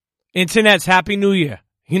Internet's Happy New Year.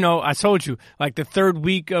 You know, I told you, like the third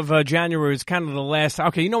week of January is kind of the last.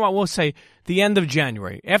 Okay, you know what? We'll say the end of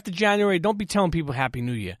January. After January, don't be telling people Happy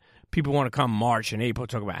New Year. People want to come March and April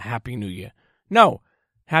talk about Happy New Year. No,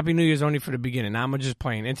 Happy New Year is only for the beginning. Now, I'm just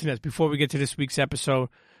playing. Internet, before we get to this week's episode,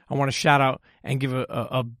 I want to shout out and give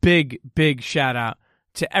a big, big shout out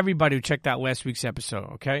to everybody who checked out last week's episode,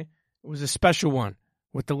 okay? It was a special one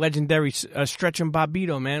with the legendary Stretch and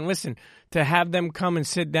Bobbito, man. Listen, to have them come and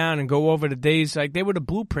sit down and go over the days, like they were the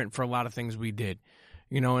blueprint for a lot of things we did,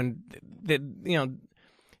 you know, and,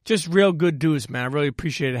 just real good dudes, man. I really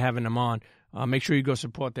appreciated having them on. Make sure you go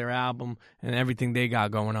support their album and everything they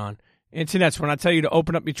got going on. Internets, when I tell you to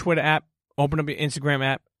open up your Twitter app, open up your Instagram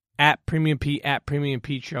app, at Premium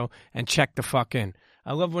Pete Show, and check the fuck in.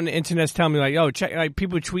 I love when the internet's telling me, like, yo, check, like,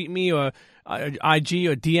 people tweet me or IG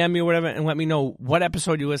or DM me or whatever and let me know what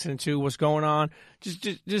episode you're listening to, what's going on.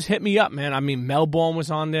 Just hit me up, man. I mean, Melbourne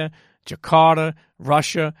was on there, Jakarta,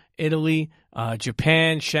 Russia, Italy,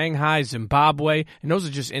 Japan, Shanghai, Zimbabwe, and those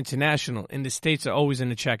are just international. And the States are always in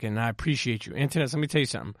the check-in, and I appreciate you. Internet, let me tell you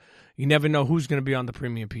something. You never know who's going to be on the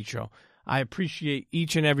Premium Pete Show. I appreciate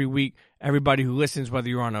each and every week everybody who listens, whether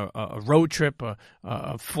you're on a road trip,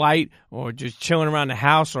 a flight, or just chilling around the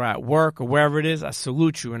house or at work or wherever it is. I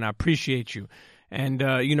salute you and I appreciate you. And,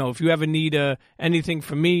 if you ever need anything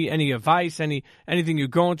from me, any advice, anything you're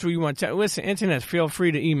going through, you want to listen, Internet, feel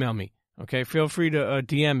free to email me. Okay, feel free to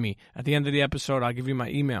DM me. At the end of the episode, I'll give you my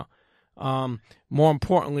email. More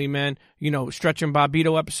importantly, man, Stretch and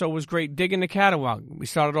Bobbito episode was great. Digging the catalog. We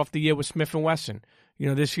started off the year with Smith & Wesson.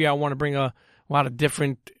 This year I want to bring a lot of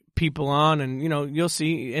different people on, and, you'll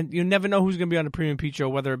see. And you never know who's going to be on the Premium Pete Show,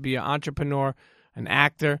 whether it be an entrepreneur, an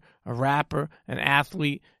actor, a rapper, an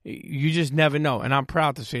athlete. You just never know, and I'm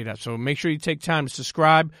proud to say that. So make sure you take time to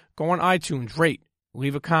subscribe. Go on iTunes, rate,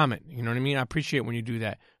 leave a comment. You know what I mean? I appreciate when you do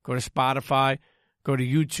that. Go to Spotify, go to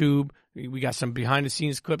YouTube. We got some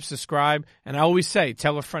behind-the-scenes clips. Subscribe. And I always say,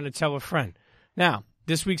 tell a friend to tell a friend. Now,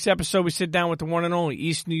 this week's episode, we sit down with the one and only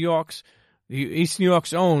East New York's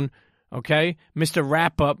own, okay, Mr.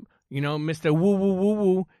 Wrap-Up, Mr.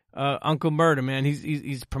 Woo-Woo-Woo-Woo, Uncle Murda, man.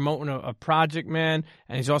 He's promoting a project, man,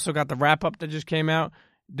 and he's also got the Wrap-Up that just came out,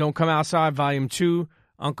 Don't Come Outside, Volume 2.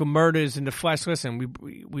 Uncle Murda is in the flesh. Listen,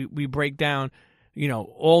 we break down,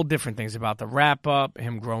 all different things about the Wrap-Up,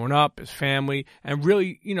 him growing up, his family, and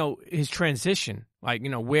really, his transition, like,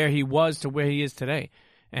 where he was to where he is today.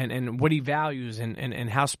 And what he values and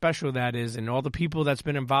how special that is, and all the people that's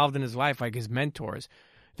been involved in his life, like his mentors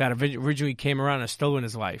that originally came around and stole in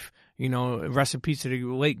his life. Rest in peace to the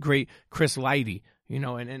late, great Chris Lighty,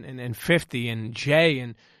 and 50 and Jay.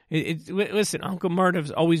 And listen, Uncle Murda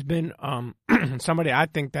has always been somebody I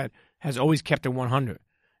think that has always kept it 100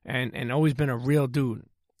 and always been a real dude.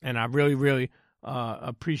 And I really, really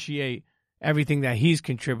appreciate everything that he's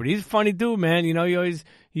contributed. He's a funny dude, man.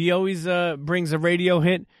 He always brings a radio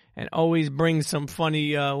hit and always brings some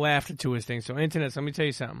funny laughter to his thing. So, Internet, let me tell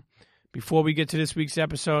you something. Before we get to this week's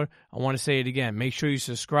episode, I want to say it again. Make sure you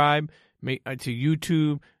subscribe to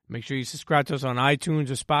YouTube. Make sure you subscribe to us on iTunes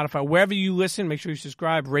or Spotify. Wherever you listen, make sure you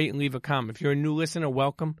subscribe, rate, and leave a comment. If you're a new listener,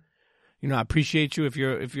 welcome. I appreciate you. If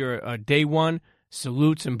you're a day one,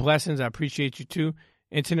 salutes and blessings. I appreciate you too.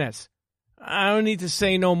 Internets, I don't need to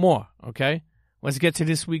say no more, okay? Let's get to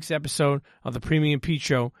this week's episode of the Premium Pete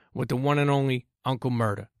Show with the one and only Uncle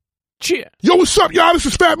Murda. CHEA. Yo, what's up, y'all? This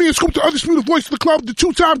is Fat Man Scoop, the undisputed voice of the club, the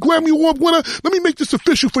two-time Grammy Award winner. Let me make this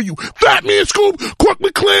official for you. Fat Man Scoop,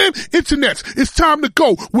 Crooklyn Clan, Internets. It's time to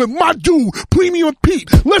go with my dude, Premium Pete.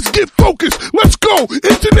 Let's get focused. Let's go,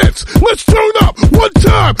 Internets. Let's turn up one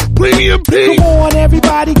time, Premium Pete. Come on,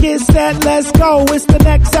 everybody get set. Let's go. It's the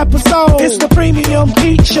next episode. It's the Premium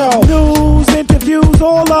Pete Show. News, interviews,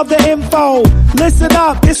 all of the info. Listen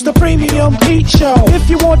up. It's the Premium Pete Show. If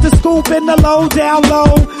you want the scoop in the low, down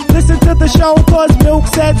low, listen to the show, cause Milk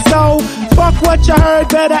said so. Fuck what you heard,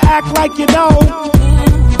 better act like you know.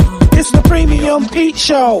 It's the Premium Pete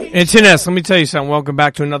Show. Internets, let me tell you something. Welcome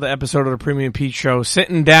back to another episode of the Premium Pete Show.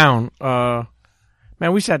 Sitting down, man,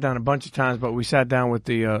 we sat down a bunch of times, but we sat down with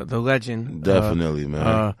the legend. Definitely,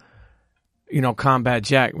 man. Combat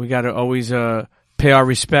Jack. We got to always pay our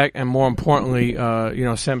respect, and more importantly,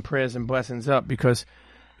 send prayers and blessings up, because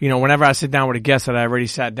whenever I sit down with a guest that I already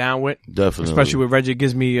sat down with, definitely, especially with Reggie, it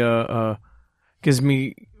gives me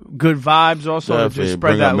good vibes also. Definitely. To just spread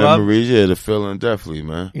Bring that up love. Memories, yeah, the feeling, definitely,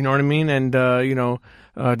 man. You know what I mean? And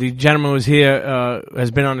the gentleman was here, has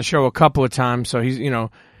been on the show a couple of times, so he's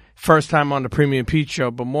first time on the Premium Pete Show.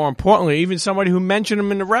 But more importantly, even somebody who mentioned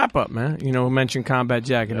him in the wrap up, man. Who mentioned Combat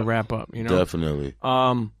Jack in the wrap up. Definitely.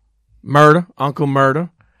 Murda, Uncle Murda.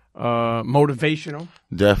 motivational,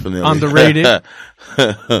 Definitely. underrated,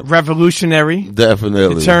 revolutionary,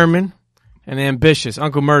 Definitely. determined, and ambitious.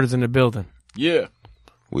 Uncle Murda's in the building. Yeah.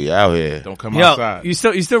 We out here. Don't come Yo, outside. you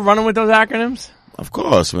still running with those acronyms? Of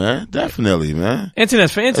course, man. Definitely, man.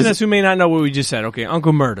 Internet, for internets who may not know what we just said. Okay,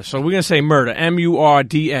 Uncle Murda. So we're going to say Murda.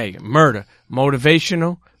 M-U-R-D-A. Murda.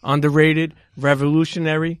 Motivational, underrated,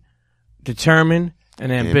 revolutionary, determined,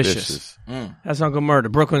 and ambitious. That's Uncle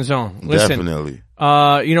Murda, Brooklyn's own. Listen, Definitely.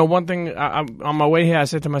 one thing, on my way here, I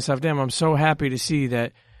said to myself, damn, I'm so happy to see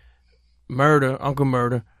that Uncle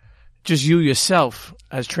Murda, just you yourself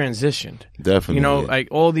has transitioned. Definitely. You know, like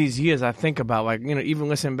all these years I think about, like, you know, even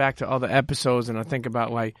listening back to other episodes, and I think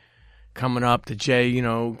about like coming up to Jay, you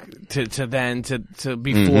know, to then, to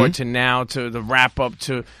before, to now, to the wrap up,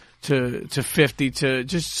 to 50, to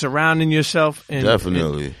just surrounding yourself in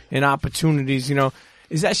opportunities, you know.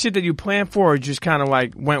 Is that shit that you planned for, or just kind of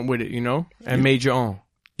like went with it, you know, and made your own?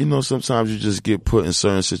 You know, sometimes you just get put in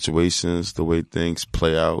certain situations, the way things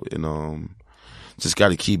play out, and just got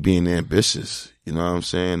to keep being ambitious, you know what I'm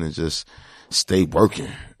saying? And just stay working,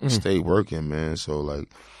 man. So like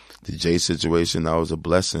the Jay situation, that was a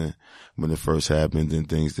blessing when it first happened, and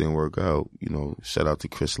things didn't work out. You know, shout out to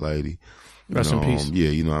Chris Lighty. Rest in peace. Yeah,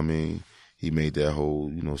 you know what I mean? He made that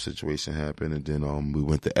whole, you know, situation happen. And then, we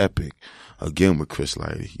went to Epic again with Chris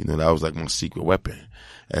Lighty. You know, that was like my secret weapon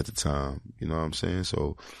at the time. You know what I'm saying?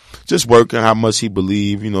 So just working how much he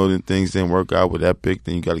believed, you know, then things didn't work out with Epic.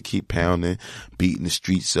 Then you got to keep pounding, beating the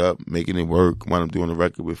streets up, making it work. When I'm doing a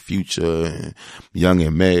record with Future and Young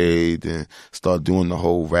and Made, and start doing the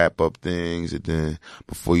whole wrap up things. And then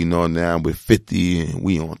before you know it, now I'm with 50 and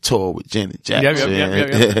we on tour with Janet Jackson.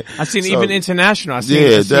 Yep. I seen So, even international.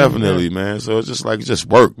 Definitely, man. So it's just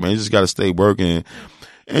work, man. You just got to stay working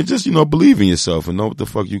and just, you know, believe in yourself and know what the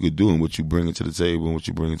fuck you could do and what you bring into the table and what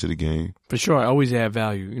you bring into the game. For sure. I always add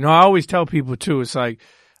value. You know, I always tell people too, it's like,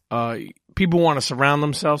 people want to surround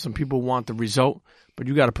themselves and people want the result, but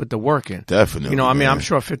you got to put the work in. Definitely. You know, I mean, man. I'm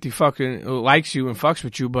sure 50 fucking likes you and fucks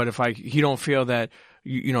with you, but if like, he don't feel that,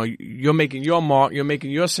 you know, you're making your mark, you're making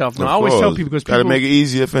yourself. Now, I always tell people, because people got to make it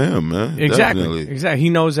easier for him, man. Exactly. Definitely. Exactly. He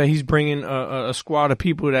knows that he's bringing a squad of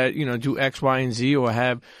people that, you know, do X, Y, and Z or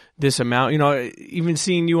have this amount. You know, even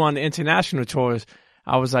seeing you on the international tours,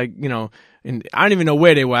 I was like, you know, and I don't even know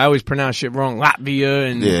where they were. I always pronounce shit wrong. Latvia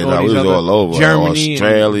and all these other, all over. Germany,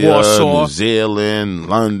 Australia, and Warsaw, New Zealand,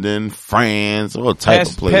 London, France, all type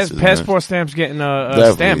of places. Passport stamps getting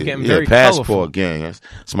a stamp getting very passport colorful. gang.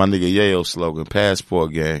 That's my nigga Yayo slogan.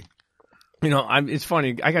 Passport gang. You know, it's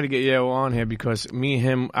funny. I got to get Yayo on here because me and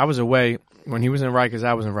him, I was away when he was in Rikers.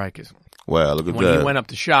 I was in Rikers. Wow, look at when that. When he went up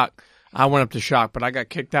to Shock, I went up to Shock, but I got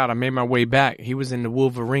kicked out. I made my way back. He was in the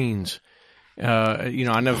Wolverines. You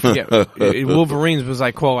know, I never forget. Wolverines was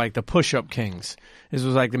like called like the Push-Up Kings. This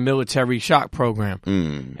was like the military shock program.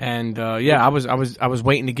 And, I was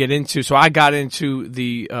waiting to get into, so I got into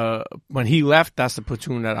when he left, that's the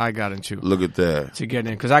platoon that I got into. Look at that. To get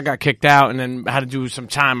in. Cause I got kicked out and then had to do some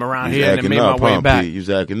time around here and then made up, my way back. Pete? You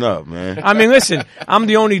was acting up, man. I mean, listen, I'm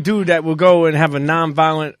the only dude that will go and have a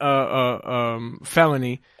non-violent,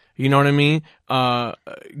 felony. You know what I mean?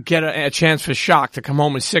 Get a chance for Shock to come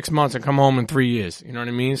home in 6 months and come home in 3 years. You know what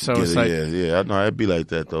I mean? So it's like, yeah. I know it'd be like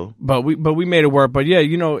that though. But we made it work. But yeah,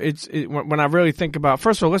 you know, when I really think about,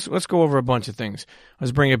 first of all, let's go over a bunch of things.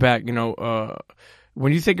 Let's bring it back. You know,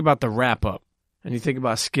 when you think about the wrap up and you think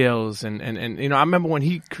about skills and you know, I remember when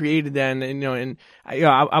he created that and you know, and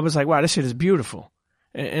I was like, wow, this shit is beautiful.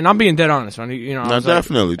 And I'm being dead honest. You know,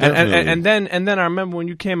 definitely. And then I remember when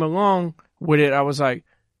you came along with it, I was like,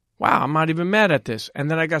 wow, I'm not even mad at this.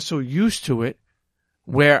 And then I got so used to it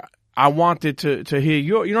where I wanted to hear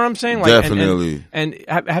you know what I'm saying? Like, definitely. And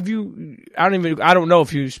have you, I don't know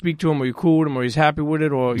if you speak to him or you cool with him or he's happy with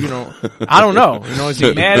it or, you know, I don't know. You know, is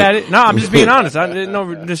he mad at it? No, I'm just being honest. I didn't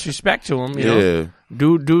no disrespect to him, you know.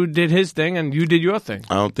 Dude did his thing and you did your thing.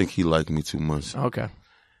 I don't think he liked me too much. Okay.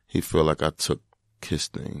 He felt like I took his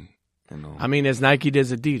thing. You know. I mean, there's Nike,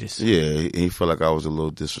 there's Adidas. Yeah, he felt like I was a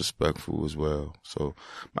little disrespectful as well. So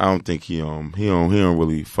I don't think he don't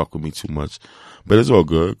really fuck with me too much. But it's all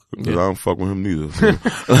good because I don't fuck with him neither.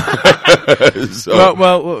 So.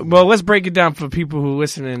 Well, let's break it down for people who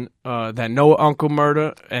listening that know Uncle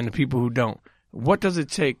Murda and the people who don't. What does it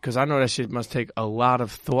take? Because I know that shit must take a lot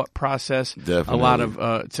of thought process. Definitely. A lot of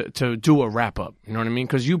to do a wrap up. You know what I mean?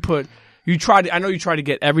 Because I know you try to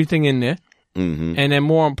get everything in there. Mm-hmm. And then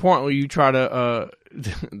more importantly, you try to,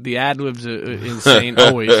 the ad-libs are insane,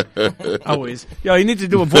 always. Always. Yo, you need to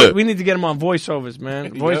do we need to get him on voiceovers,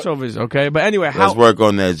 man. Voiceovers, okay? But anyway, let's work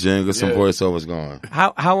on that, Jen. Get some voiceovers going.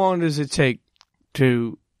 How long does it take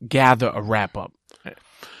to gather a wrap-up?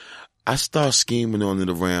 I start scheming on it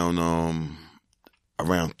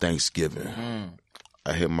around Thanksgiving.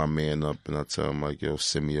 I hit my man up and I tell him like, yo,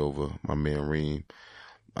 send me over, my man Reem.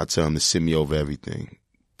 I tell him to send me over everything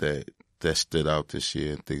that stood out this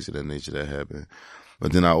year and things of that nature that happened.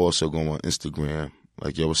 But then I also go on Instagram,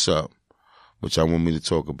 like, yo, what's up? Which I want me to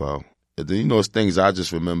talk about. And then, it's things I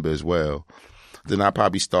just remember as well. Then I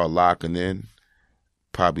probably start locking in.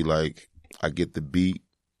 Probably like, I get the beat.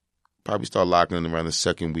 Probably start locking in around the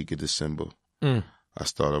second week of December. I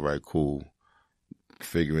started, right, cool.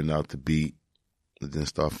 Figuring out the beat. And then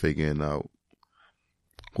start figuring out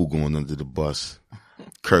who going under the bus.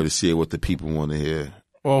 Courtesy of what the people want to hear.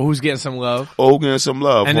 Or who's getting some love. Or getting some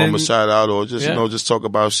love. And or then, I'm a shout out. Or just, yeah. just talk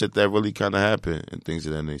about shit that really kind of happened and things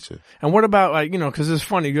of that nature. And what about, like, because it's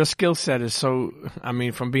funny, your skill set is so, I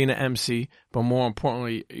mean, from being an MC, but more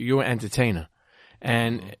importantly, you're an entertainer.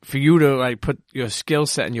 And for you to, like, put your skill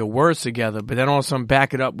set and your words together, but then also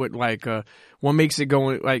back it up with, like, what makes it go,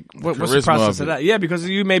 like, what's the process of that? Yeah, because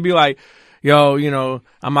you may be like, yo,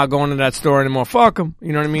 I'm not going to that store anymore. Fuck them.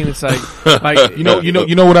 You know what I mean? It's like,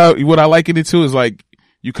 what I liken it to is like,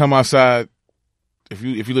 you come outside, if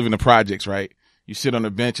you live in the projects, right? You sit on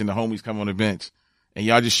the bench and the homies come on the bench and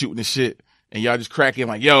y'all just shooting the shit and y'all just cracking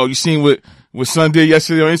like, yo, you seen what Son did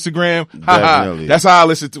yesterday on Instagram? Definitely. That's how I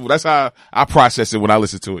listen to it. That's how I process it when I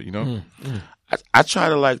listen to it, I try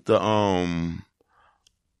to like the,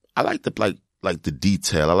 I like the, like the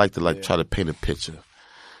detail. I like to try to paint a picture.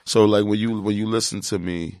 So like when you listen to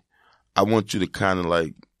me, I want you to kind of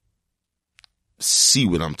like see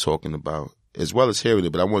what I'm talking about as well as hearing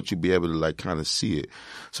it, but I want you to be able to like kind of see it.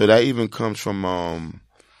 So that even comes from,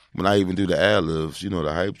 when I even do the ad-libs,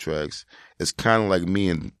 the hype tracks, it's kind of like me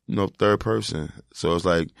in, third person. So it's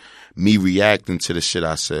like me reacting to the shit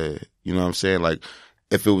I said. You know what I'm saying? Like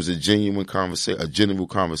if it was a genuine conversation, a general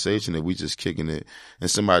conversation that we just kicking it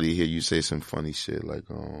and somebody hear you say some funny shit like,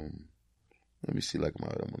 let me see, like,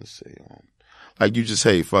 what I'm going to say. Like, you just,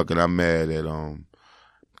 hey, fucking, I'm mad at,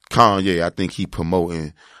 Kanye. I think he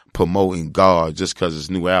promoting God just cause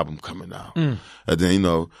his new album coming out. And then,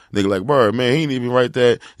 nigga like, word, man, he didn't even write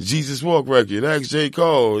that Jesus Walk record. Ask J.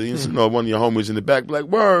 Cole. One of your homies in the back be like,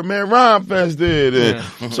 word, man, Rhyme Fest did.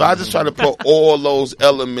 And so I just try to put all those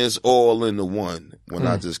elements all into one when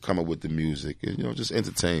I just come up with the music and, just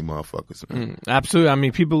entertain motherfuckers. Absolutely. I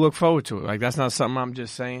mean, people look forward to it. Like, that's not something I'm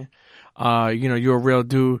just saying. You're a real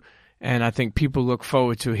dude. And I think people look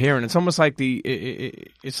forward to hearing. It's almost like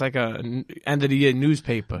it's like a end of the year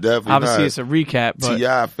newspaper. Definitely Obviously, not. it's a recap. But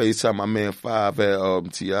CHEA FaceTime, my man 5 had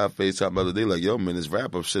CHEA FaceTime the other day. Like, yo, man, this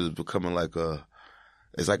wrap up shit is becoming like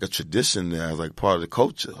it's like a tradition now. It's like part of the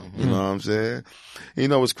culture. You know what I'm saying?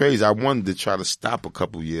 It's crazy. I wanted to try to stop a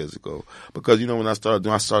couple years ago because when I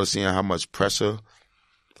started seeing how much pressure,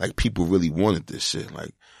 like people really wanted this shit.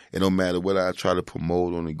 Like, it don't matter what I try to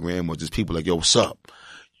promote on the gram or just people like, yo, what's up?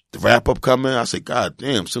 The wrap up coming. I said, God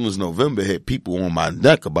damn, as soon as November hit, people on my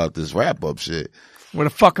neck about this wrap up shit. Where the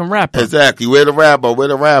fucking wrap up? Exactly. Where the wrap up? Where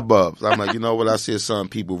the wrap ups? I'm like, you know what? I see something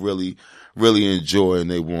people really, really enjoy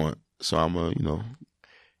and they want. So I'm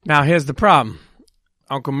Now here's the problem.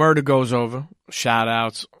 Uncle Murda goes over. Shout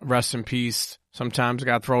outs. Rest in peace. Sometimes I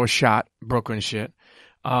gotta throw a shot. Brooklyn shit.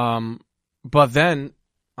 But then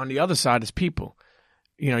on the other side is people.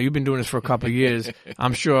 You've been doing this for a couple of years.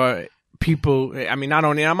 I'm sure people, I mean,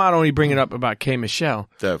 I'm not only bringing up about K. Michelle.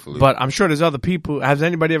 Definitely. But I'm sure there's other people. Has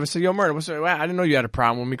anybody ever said, yo, Murda, I didn't know you had a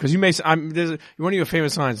problem with me? Because you may, one of your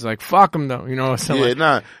famous lines is like, fuck them though.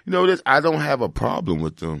 I don't have a problem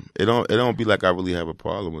with them. It don't be like I really have a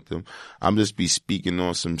problem with them. I'm just be speaking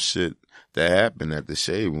on some shit that happened at the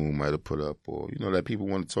Shade Room might have put up or, that people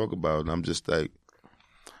want to talk about. And I'm just like,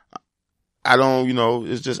 I don't,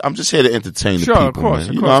 it's just, I'm just here to entertain the people, of course,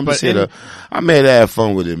 man. Of course, I'm here to have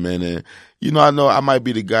fun with it, man. And, I know I might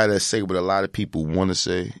be the guy that say what a lot of people want to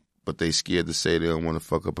say, but they scared to say they don't want to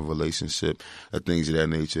fuck up a relationship or things of that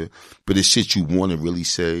nature. But it's shit you want to really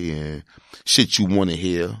say and shit you want to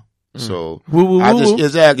hear. So,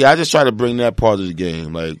 I just try to bring that part of the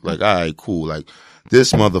game. Like, all right, cool. Like,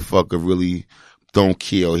 this motherfucker really don't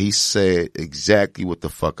kill. He said exactly what the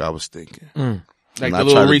fuck I was thinking. Like the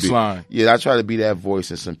little Reese line. Yeah, I try to be that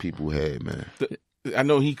voice in some people's head, man. I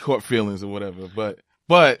know he caught feelings or whatever, but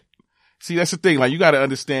see, that's the thing. Like, you got to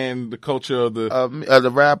understand the culture of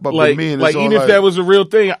the wrap up. Like, of me and like even if that was a real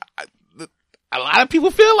thing, a lot of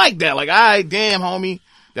people feel like that. Like, all right, damn, homie,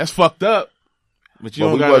 that's fucked up. But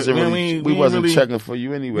we wasn't checking for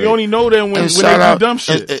you anyway. We only know them when they do dumb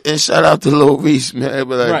shit. And shout out to Lil Reese, man.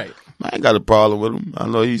 But like, right. I ain't got a problem with him. I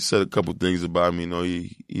know he said a couple things about me.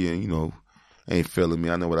 He ain't feeling me.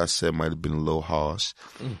 I know what I said might have been a little harsh.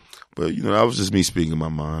 But, you know, that was just me speaking my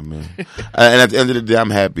mind, man. And at the end of the day, I'm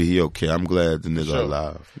happy he okay. I'm glad the nigga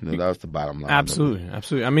alive. You know, that was the bottom line. Absolutely,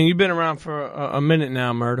 absolutely. I mean, you've been around for a minute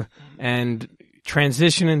now, Murda, and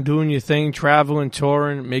transitioning, doing your thing, traveling,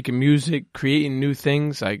 touring, making music, creating new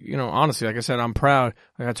things. Like, you know, honestly, like I said, I'm proud,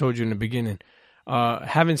 like I told you in the beginning.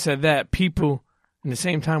 Having said that, people, in the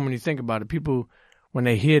same time, when you think about it, people, when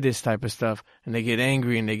they hear this type of stuff and they get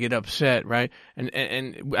angry and they get upset, right?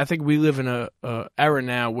 And I think we live in a era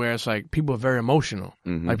now where it's like people are very emotional.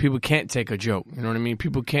 Mm-hmm. Like people can't take a joke. You know what I mean?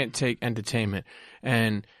 People can't take entertainment.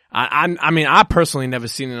 And I mean, I personally never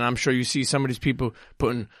seen it. And I'm sure you see some of these people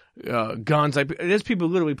putting guns. Like there's people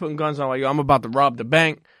literally putting guns on. Like, yo, I'm about to rob the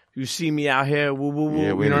bank. You see me out here, woo woo woo.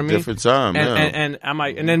 Yeah, we're you know in what a I mean? different time. And I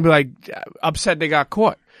might, and then be like upset they got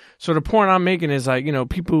caught. So the point I'm making is like, you know,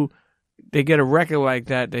 people, they get a record like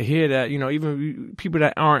that, they hear that, you know, even people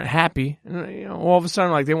that aren't happy, you know, all of a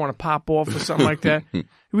sudden, like, they want to pop off or something like that.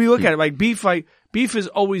 We look at it like beef has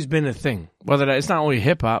always been a thing, whether that, it's not only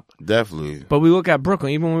hip hop. Definitely. But we look at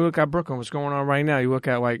Brooklyn, even when we look at Brooklyn, what's going on right now, you look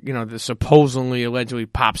at like, you know, the supposedly, allegedly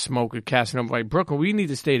Pop Smoke or casting up like Brooklyn, we need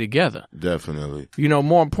to stay together. Definitely. You know,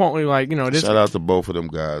 more importantly, like, you know, this. Shout out to both of them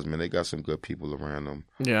guys, man. They got some good people around them.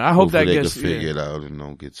 Yeah, I hope that Hopefully gets. they can figure it out and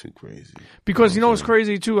don't get too crazy. Because, you know what's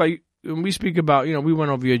crazy too? Like, when we speak about, you know, we went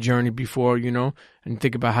over your journey before, you know, and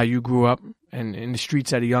think about how you grew up and in the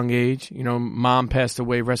streets at a young age. You know, mom passed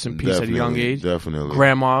away, rest in peace, at a young age. Definitely.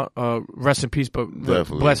 Grandma, rest in peace, but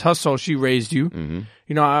bless her soul, she raised you. Mm-hmm.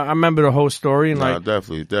 You know, I remember the whole story. And like,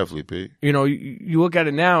 definitely, Pete. you know, you look at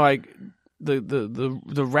it now, like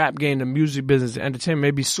the rap game, the music business, the entertainment may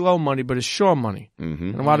be slow money, but it's sure money. Mm-hmm.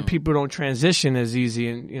 And a lot of people don't transition as easy.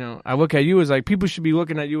 And, you know, I look at you as like, people should be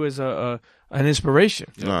looking at you as an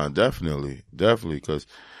inspiration. Nah, definitely, because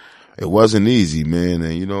it wasn't easy, man.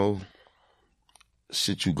 And, you know,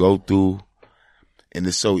 shit you go through, and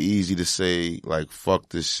it's so easy to say, like, fuck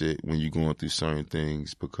this shit when you're going through certain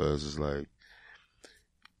things, because it's like,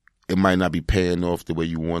 it might not be paying off the way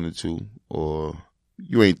you wanted to, or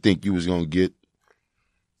you ain't think you was going to get,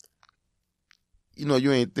 you know,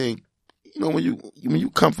 you ain't think, you know, when you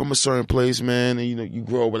come from a certain place, man, and, you know, you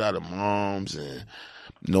grow up without a moms and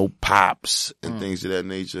no pops and things of that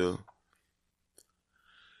nature.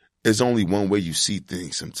 There's only one way you see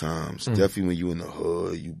things sometimes. Definitely when you in the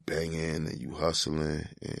hood, you banging and you hustling,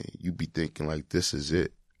 and you be thinking like, this is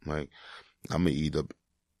it. Like, I'm going to either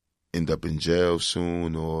end up in jail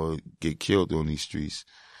soon or get killed on these streets.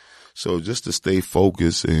 So just to stay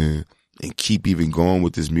focused and keep even going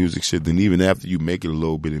with this music shit, then even after you make it a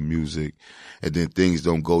little bit of music and then things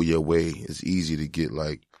don't go your way, it's easy to get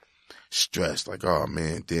like stressed. Like, oh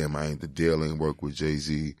man, damn, the deal ain't work with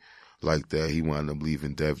Jay-Z like that. He wound up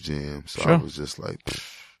leaving Def Jam. So I was just like,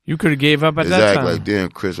 you could have gave up at that time. Exactly. Like, damn,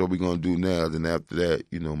 Chris, what we gonna do now? Then after that,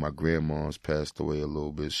 you know, my grandma's passed away a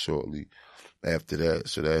little bit shortly after that.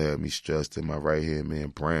 So that had me stressed. And my right hand man,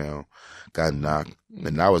 Brown, got knocked.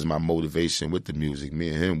 And that was my motivation with the music. Me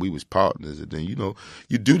and him, we was partners. And then, you know,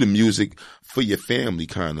 you do the music for your family,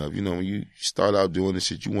 kind of. You know, when you start out doing this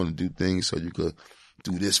shit, you want to do things so you could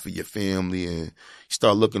do this for your family. And you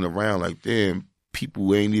start looking around like, damn,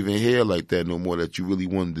 people ain't even here like that no more that you really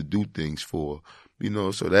wanted to do things for. You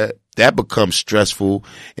know, so that becomes stressful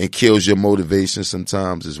and kills your motivation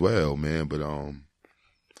sometimes as well, man. But,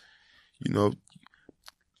 you know,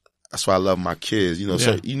 that's why I love my kids. You know,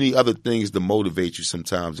 so you need other things to motivate you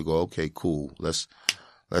sometimes to go, okay, cool. Let's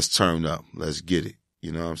turn up. Let's get it.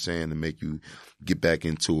 You know what I'm saying? To make you get back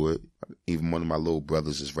into it. Even one of my little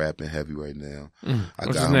brothers is rapping heavy right now. I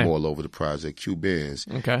got him all over the project. Q Benz.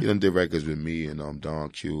 Okay. He done did records with me and Don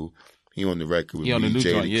Q. He on the record with me, on the new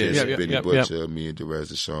Jay joint, the Kiss, Benny Butcher, me and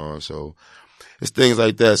Derez Deshawn. So it's things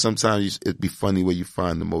like that. Sometimes it'd be funny where you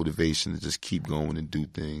find the motivation to just keep going and do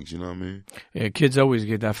things. You know what I mean? Yeah, kids always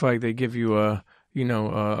get that. I feel like they give you a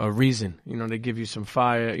reason. You know, they give you some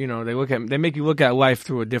fire. You know, they make you look at life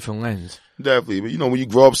through a different lens. Definitely. But, you know, when you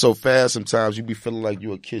grow up so fast, sometimes you be feeling like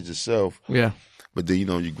you're a kid yourself. Yeah. But then, you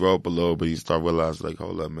know, you grow up a little bit, you start realizing, like,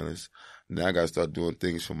 hold up, man, now I got to start doing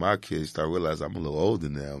things for my kids. Start realizing I'm a little older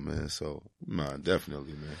now, man. So, nah,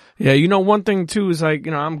 definitely, man. Yeah, you know, one thing too is like,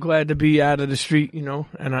 you know, I'm glad to be out of the street, you know,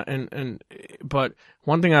 but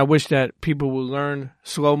one thing I wish that people would learn,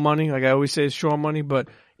 slow money. Like I always say, it's short money. But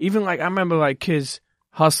even like I remember like kids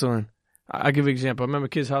hustling. I give you an example. I remember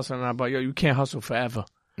kids hustling, and I'm like, yo, you can't hustle forever.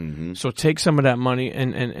 Mm-hmm. So take some of that money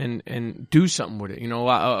and do something with it. You know,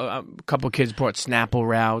 a couple of kids bought Snapple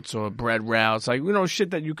routes or bread routes, like, you know,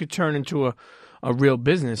 shit that you could turn into a real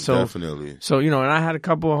business. So Definitely. So, you know, and I had a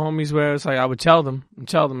couple of homies where it's like I would tell them,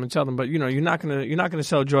 but you know, you're not gonna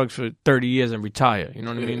sell drugs for 30 years and retire. You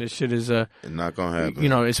know what I mean? This shit is It's not gonna happen. you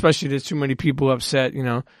know, especially there's too many people upset, you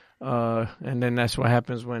know. And then that's what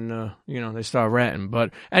happens when, you know, they start ratting.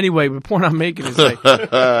 But anyway, the point I'm making is like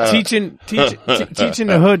teaching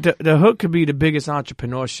the hood. The hood could be the biggest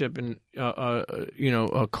entrepreneurship and, you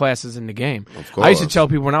know, classes in the game. Of course. I used to tell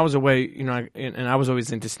people when I was away, you know, and I was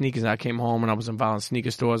always into sneakers. And I came home and I was involved in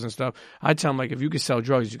sneaker stores and stuff. I tell them, like, if you could sell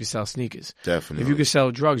drugs, you could sell sneakers. Definitely. If you could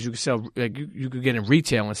sell drugs, you could sell, like, you could get in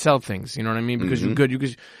retail and sell things. You know what I mean? Because you're good. You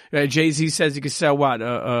could, Jay-Z says you could sell what?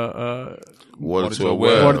 Water to a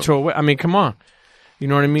well. I mean, come on. You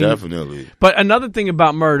know what I mean? Definitely. But another thing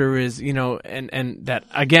about murder is, you know, and that,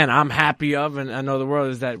 again, I'm happy of, and I know the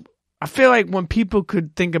world, is that I feel like when people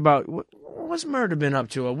could think about what's Murda been up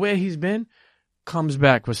to or where he's been, comes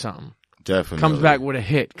back with something. Definitely. Comes back with a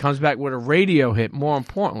hit. Comes back with a radio hit, more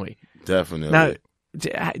importantly. Definitely. Now,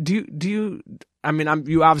 do you, I mean,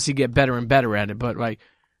 you obviously get better and better at it, but like,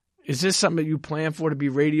 is this something that you plan for to be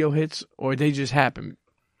radio hits, or they just happen?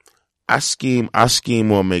 I scheme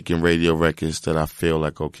on making radio records that I feel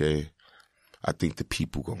like, okay, I think the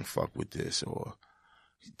people gonna fuck with this, or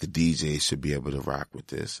the DJs should be able to rock with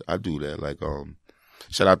this. I do that. Like,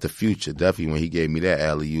 shout out to Future. Definitely when he gave me that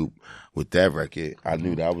alley-oop with that record, I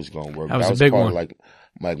knew that was gonna work. That was a big one. Like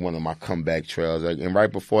one of my comeback trails. Like, and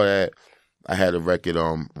right before that, I had a record,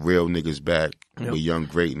 Real Niggas Back with Young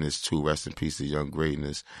Greatness too. Rest in peace to Young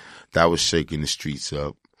Greatness. That was shaking the streets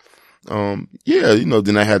up. Yeah, you know,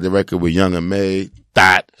 then I had the record with Young and May.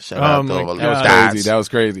 Shout out to all That was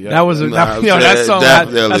crazy. That was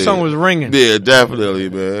that song was ringing. Yeah, definitely,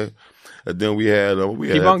 man. And then we had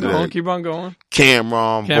keep on going.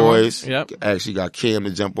 Cameron Boys. Yep. Actually got Cam to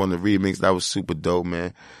jump on the remix. That was super dope,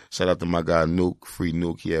 man. Shout out to my guy Nuke, Free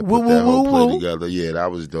Nuke. He had put that whole play together. Yeah, that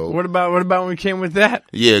was dope. What about when we came with that?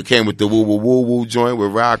 Yeah, it came with the woo woo woo woo joint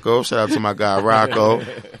with Rocco. Shout out to my guy Rocco.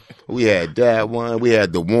 We had that one. We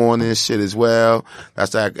had the Warning shit as well.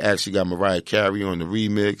 That's I actually got Mariah Carey on the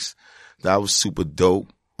remix. That was super dope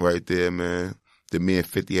right there, man. Then me and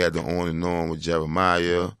 50 had the On and On with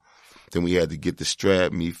Jeremiah. Then we had to Get the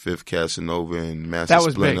Strap, me, Fifth, Casanova, and Master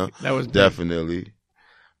Splinter. Big. That was big. Definitely.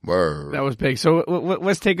 Word. That was big. So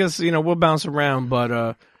let's take us, you know, we'll bounce around,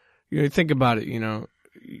 but you know, think about it, you know.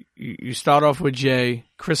 You start off with Jay.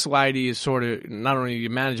 Chris Lighty is sort of not only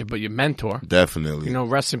your manager, but your mentor. Definitely. You know,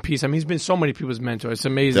 rest in peace. I mean, he's been so many people's mentor. It's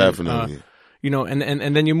amazing. Definitely. You know, and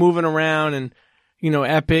then you're moving around and, you know,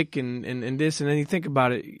 Epic and this, and then you think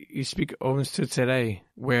about it, you speak over to today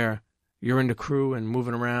where you're in the crew and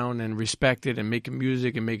moving around and respected and making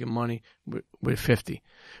music and making money with 50,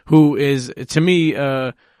 who is, to me,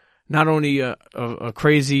 not only a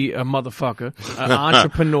crazy motherfucker, an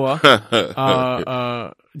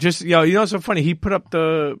entrepreneur, just, yo, you know what's so funny? He put up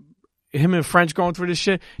him and French going through this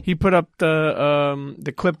shit. He put up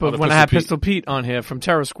the clip of when I had Pistol Pete on here from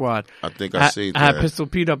Terror Squad. I think I see that. I had Pistol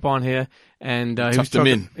Pete up on here, and he was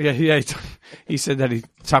talking. Yeah. He said that he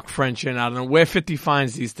tucked French in. I don't know where 50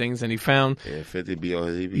 finds these things, and he found. Yeah, 50 be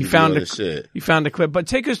on. He found the shit. He found the clip, but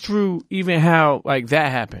take us through even how like that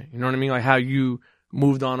happened. You know what I mean? Like how you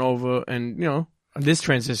moved on over, and you know this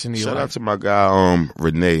transition. Shout out to my guy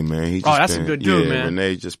Renee, man. That's a good dude, man.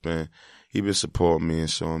 Renee he been supporting me and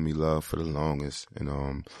showing me love for the longest,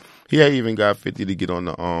 and he had even got 50 to get on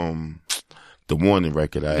the Warning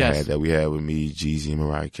record I had that we had with me, Jeezy, and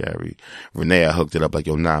Mariah Carey. Renee, I hooked it up like,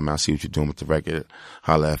 yo, nah, man, I see what you're doing with the record.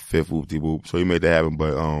 Holla at Fifth, whoop-de-whoop. So he made that happen,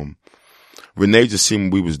 but Renee just seen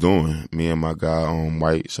what we was doing. Me and my guy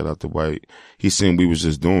White, shout out to White. He seen what we was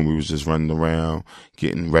just doing. We was just running around,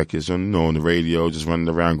 getting records on the radio, just running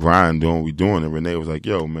around, grinding, doing what we doing. And Renee was like,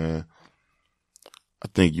 yo, man, I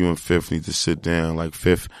think you and Fifth need to sit down. Like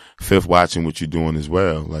Fifth watching what you're doing as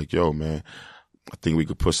well. Like, yo, man, I think we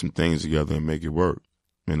could put some things together and make it work.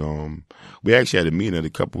 And we actually had a meeting at a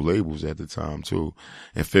couple labels at the time too.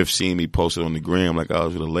 And Fifth seen me posted on the gram like I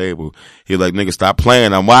was with a label. He was like, nigga, stop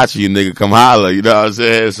playing. I'm watching you, nigga. Come holler. You know what I'm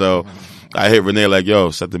saying? So I hit Renee like, yo,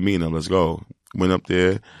 set the meeting up. Let's go. Went up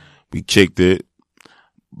there. We kicked it.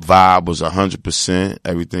 Vibe was 100%.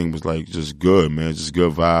 Everything was like just good, man. Just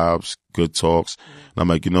good vibes, good talks. And I'm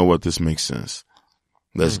like, you know what? This makes sense.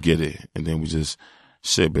 Let's get it. And then we just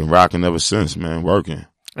been rocking ever since, man. Working.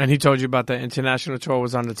 And he told you about the international tour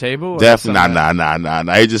was on the table? Definitely,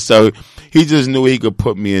 nah. He just knew he could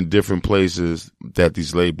put me in different places that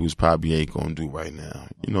these labels probably ain't gonna do right now,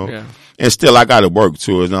 you know? Yeah. And still, I gotta work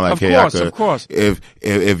too. It's not like, Of course.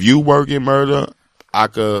 If you work in murder, I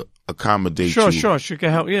could accommodate you. Sure. She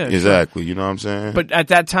can help, yeah. Exactly, you know what I'm saying? But at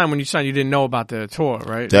that time when you signed, you didn't know about the tour,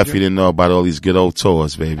 right? Definitely didn't know about all these good old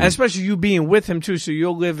tours, baby. And especially you being with him too, so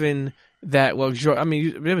you're living that luxury. I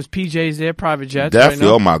mean, there was PJs there, private jets. Definitely,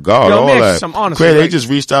 right? oh my God, Yo, all that. Honestly, Craig, they just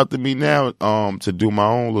reached out to me now, to do my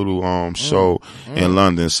own little, show in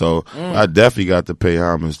London. So I definitely got to pay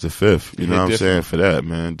homage to Fifth. You know what I'm saying? For that,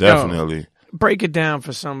 man. Definitely. Yo, break it down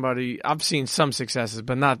for somebody. I've seen some successes,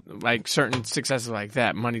 but not like certain successes like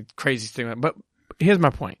that. Money, crazy thing. But here's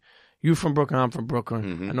my point. You from Brooklyn, I'm from Brooklyn.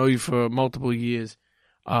 Mm-hmm. I know you for multiple years.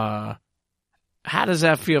 How does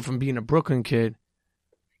that feel from being a Brooklyn kid,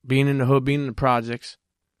 being in the hood, being in the projects,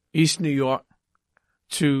 East New York,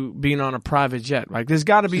 to being on a private jet? Like, there's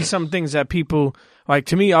got to be some things that people, like,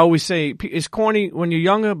 to me, I always say, it's corny when you're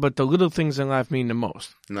younger, but the little things in life mean the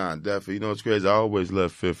most. Nah, definitely. You know, it's crazy. I always let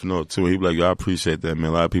Fifth know, too. He be like, yo, I appreciate that, man.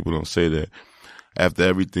 A lot of people don't say that. After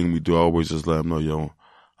everything we do, I always just let him know, yo,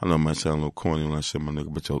 I know I might sound a little corny when I say my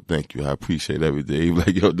nigga, but yo, thank you. I appreciate everything. He be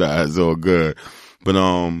like, yo, nah, it's all good. But,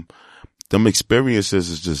 them experiences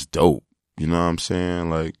is just dope. You know what I'm saying?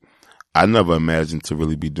 Like, I never imagined to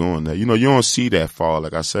really be doing that. You know, you don't see that far.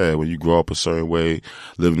 Like I said, when you grow up a certain way,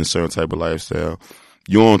 living a certain type of lifestyle,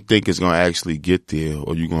 you don't think it's going to actually get there,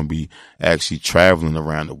 or you're going to be actually traveling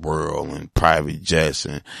around the world in private jets,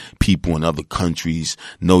 and people in other countries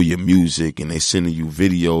know your music and they sending you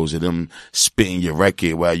videos of them spitting your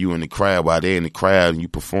record while you in the crowd, while they're in the crowd and you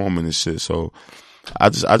performing and shit. So I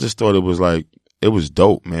just thought it was like, it was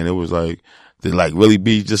dope, man. It was like, to like really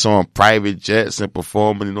be just on private jets and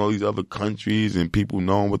performing in all these other countries and people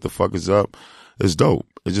knowing what the fuck is up. It's dope.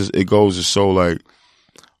 It goes to show like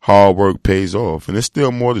hard work pays off, and there's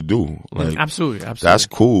still more to do. Like, absolutely. That's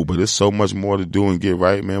cool, but there's so much more to do and get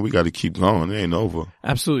right, man. We got to keep going. It ain't over.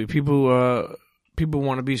 Absolutely. People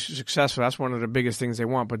want to be successful. That's one of the biggest things they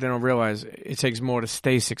want, but they don't realize it takes more to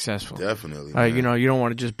stay successful. Definitely. You know, you don't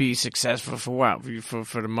want to just be successful for what?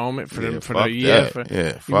 For the moment, for the year.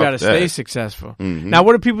 You got to stay successful. Mm-hmm. Now,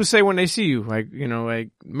 what do people say when they see you? Like, you know,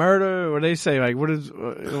 like murder, or they say, like, what is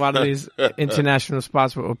a lot of these international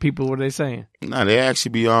spots or people, what are they saying? Nah, they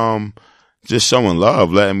actually be, just showing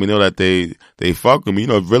love, letting me know that they fuck with me. You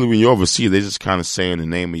know, really when you're overseas, they just kind of saying the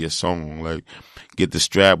name of your song. Like, Get the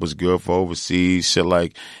Strap was good for overseas. Shit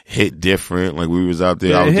like Hit Different. Like, we was out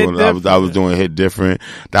there. I was doing Hit Different.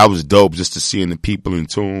 That was dope just to seeing the people in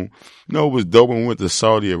tune. You know, it was dope when we went to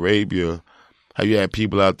Saudi Arabia. How you had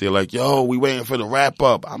people out there like, yo, we waiting for the wrap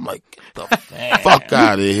up. I'm like, get the fuck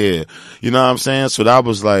out of here. You know what I'm saying? So that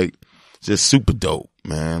was like just super dope,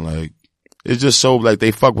 man. Like, it's just so like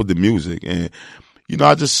they fuck with the music. And, you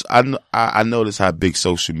know, I notice how big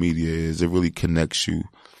social media is. It really connects you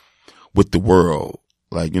with the world.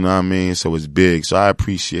 Like, you know what I mean? So it's big. So I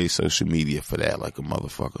appreciate social media for that, like a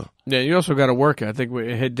motherfucker. Yeah, you also got to work it. I think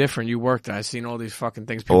it hit different. You worked it. I seen all these fucking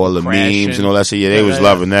things. All the memes and all that shit. Yeah, they was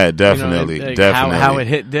loving that. Definitely. You know, definitely. How it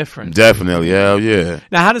hit different. Definitely. Hell yeah.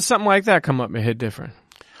 Now, how did something like that come up and hit different?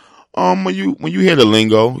 When you hear the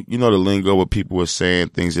lingo, you know, the lingo what people were saying,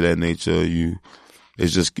 things of that nature,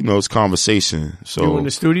 it's just, you know, it's conversation. So. You in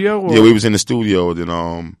the studio? Or? Yeah, we was in the studio.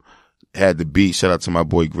 Then, had the beat. Shout out to my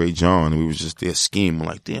boy Great John. And we was just there scheming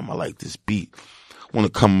like, damn, I like this beat. I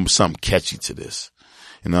want to come up with something catchy to this.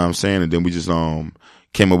 You know what I'm saying? And then we just,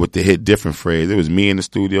 came up with the Hit Different phrase. It was me in the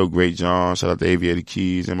studio, Great John, shout out to Aviator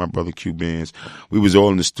Keys and my brother Q Benz. We was all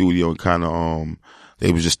in the studio and kind of,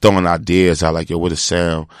 they was just throwing ideas out like, yo, what a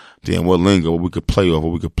sound, then what lingo, what we could play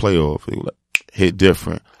off, They were like, Hit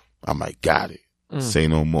Different. I'm like, got it. Say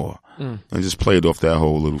no more. And just played off that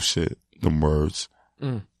whole little shit, them words.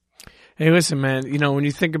 Hey, listen, man, you know, when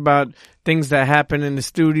you think about things that happen in the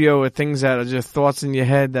studio or things that are just thoughts in your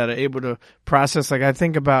head that are able to process, like I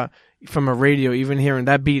think about from a radio, even hearing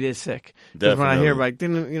that beat is sick. Definitely. When I hear like, you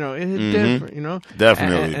know, it hit different, you know?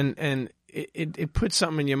 Definitely. And it puts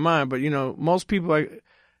something in your mind. But, you know, most people, like,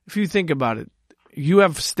 if you think about it, you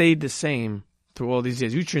have stayed the same through all these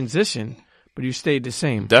years. You transitioned, but you stayed the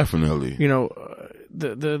same. Definitely. You know,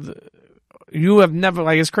 you have never,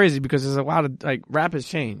 like, it's crazy because there's a lot of, like, rap has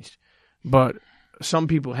changed. But some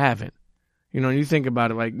people haven't. You know, you think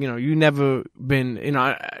about it, like, you know, you never been, you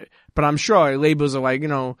know, but I'm sure labels are like, you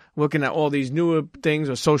know, looking at all these newer things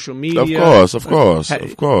or social media. Of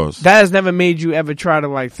course. That has never made you ever try to,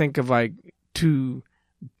 like, think of, like, to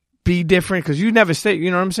be different? Because you never stay,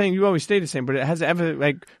 you know what I'm saying? You always stay the same, but it has ever,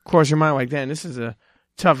 like, crossed your mind like, damn, this is a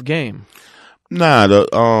tough game. Nah,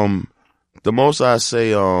 the most I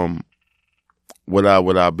say, what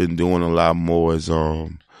I've been doing a lot more is,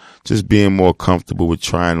 just being more comfortable with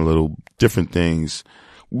trying a little different things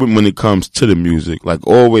when it comes to the music. Like,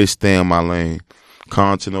 always stay in my lane.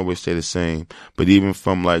 Content always stay the same. But even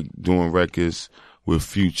from like doing records with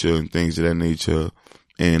Future and things of that nature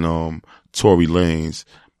and, Tory Lanez,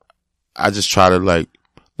 I just try to like,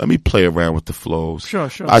 let me play around with the flows. Sure.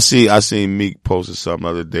 I seen Meek posted something the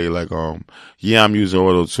other day like, yeah, I'm using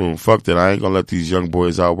auto-tune. Fuck that. I ain't gonna let these young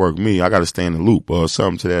boys outwork me. I gotta stay in the loop or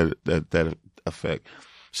something to that effect.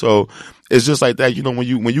 So it's just like that. You know, when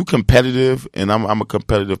you competitive, and I'm a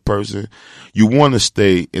competitive person, you want to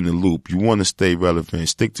stay in the loop. You want to stay relevant.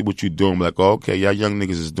 Stick to what you're doing. Like, oh, okay, y'all young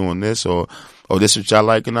niggas is doing this, or this is what y'all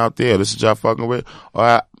liking out there, or this is what y'all fucking with,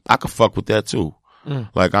 or I could fuck with that too.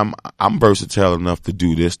 Like I'm versatile enough to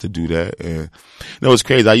do this, to do that. And you know, it's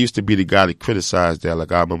crazy. I used to be the guy that criticized that.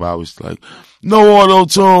 Like, I remember I was like, no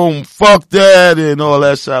auto-tune, fuck that, and all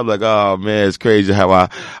that stuff. I'm like, oh man, it's crazy how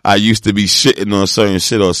I used to be shitting on certain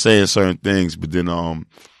shit or saying certain things. But then,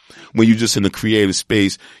 when you're just in the creative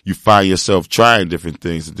space, you find yourself trying different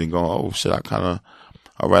things and then going, oh shit, all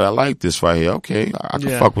right, I like this right here. Okay, I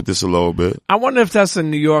can fuck with this a little bit. I wonder if that's a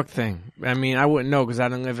New York thing. I mean, I wouldn't know because I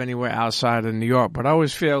don't live anywhere outside of New York. But I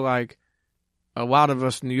always feel like a lot of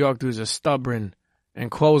us New York dudes are stubborn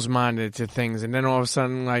and closed-minded to things. And then all of a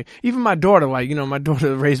sudden, like, even my daughter, like, you know, my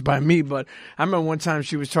daughter was raised by me. But I remember one time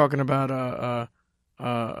she was talking about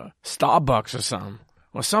Starbucks or something.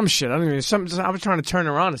 Or some shit. I was trying to turn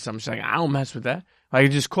her on or something. She's like, I don't mess with that. Like, it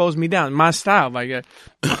just closed me down. My style. Like,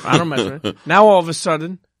 I don't mess with it. Now, all of a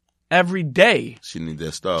sudden, every day, she need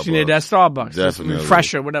that Starbucks. She need that Starbucks. Definitely.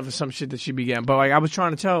 Refresher, whatever, some shit that she began. But, like, I was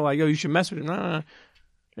trying to tell her, like, yo, you should mess with it. Nah.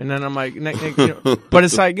 And then I'm like, you know, but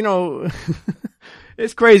it's like, you know,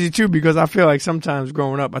 it's crazy, too, because I feel like sometimes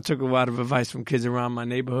growing up, I took a lot of advice from kids around my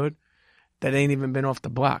neighborhood that ain't even been off the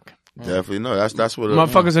block. Definitely. No, that's what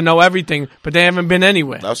motherfuckers that know everything, but they haven't been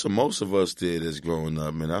anywhere. That's what most of us did as growing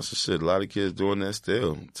up, man. That's the shit. A lot of kids doing that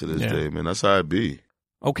still to this day, man. That's how it be.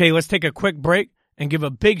 Okay, let's take a quick break and give a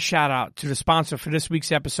big shout out to the sponsor for this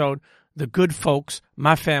week's episode, the good folks,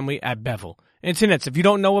 my family at Bevel. Internets, if you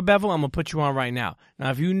don't know a Bevel, I'm going to put you on right now.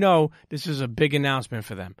 Now, if you know, this is a big announcement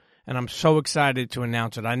for them, and I'm so excited to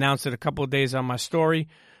announce it. I announced it a couple of days on my story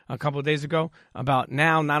a couple of days ago about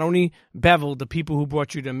now not only Bevel, the people who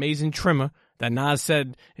brought you the amazing trimmer that Nas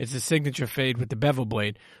said it's a signature fade with the Bevel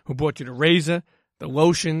blade, who brought you the razor, the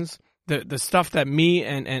lotions, the stuff that me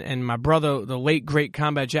and my brother, the late, great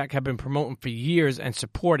Combat Jack, have been promoting for years and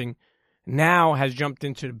supporting, now has jumped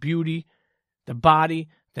into the beauty, the body,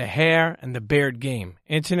 the hair, and the beard game.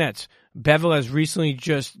 Internets, Bevel has recently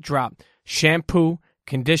just dropped shampoo,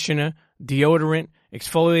 conditioner, deodorant,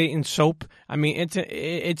 exfoliating soap. I mean,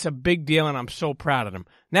 it's a big deal, and I'm so proud of them.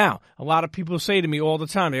 Now, a lot of people say to me all the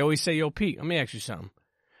time, they always say, yo, Pete, let me ask you something.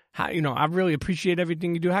 How, you know, I really appreciate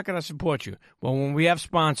everything you do. How can I support you? Well, when we have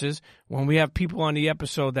sponsors, when we have people on the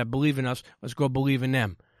episode that believe in us, let's go believe in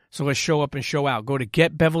them. So let's show up and show out. Go to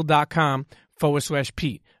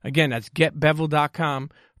getbevel.com/Pete. Again, that's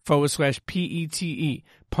getbevel.com/PETE.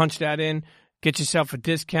 Punch that in. Get yourself a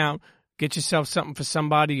discount. Get yourself something for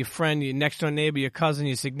somebody, your friend, your next door neighbor, your cousin,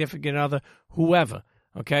 your significant other, whoever.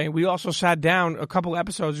 Okay? We also sat down a couple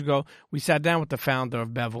episodes ago. We sat down with the founder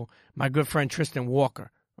of Bevel, my good friend Tristan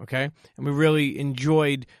Walker. Okay? And we really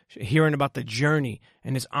enjoyed hearing about the journey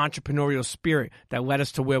and this entrepreneurial spirit that led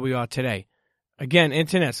us to where we are today. Again,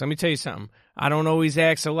 internets, let me tell you something. I don't always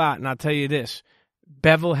ask a lot, and I'll tell you this.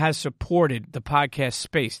 Bevel has supported the podcast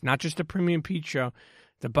space, not just the Premium Pete Show,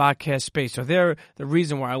 the podcast space. So they're the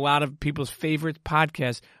reason why a lot of people's favorite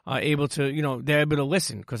podcasts are able to, you know, they're able to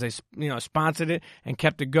listen because they, you know, sponsored it and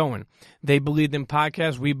kept it going. They believed in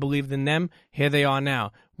podcasts. We believed in them. Here they are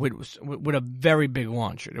now with a very big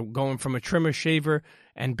launch. They're going from a trimmer, shaver,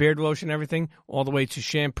 and beard lotion, and everything, all the way to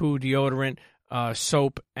shampoo, deodorant,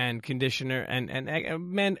 soap, and conditioner. And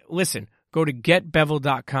man, listen, go to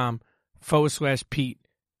getbevel.com/Pete.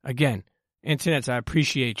 Again, internets, I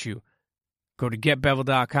appreciate you. Go to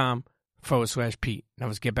getbevel.com/Pete. Now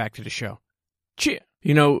let's get back to the show. CHEA.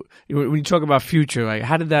 You know, when you talk about Future, like,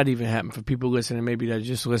 how did that even happen for people listening, maybe that are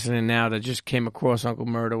just listening now, that just came across Uncle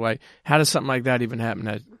Murda? Like, how does something like that even happen?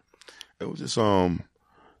 It was just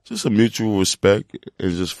a mutual respect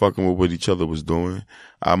and just fucking with what each other was doing.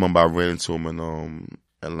 I remember I ran into him in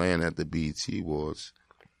Atlanta at the BET Awards.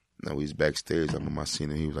 Now he's backstage. I remember I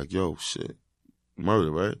seen him. He was like, yo, shit,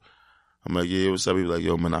 Murda, right? I'm like, yeah, what's up? He was like,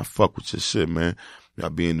 yo, man, I fuck with your shit, man. I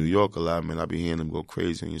be in New York a lot, man. I be hearing them go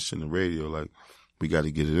crazy on your shit on the radio. Like, we got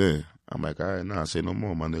to get it in. I'm like, all right, nah, say no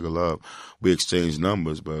more, my nigga love. We exchanged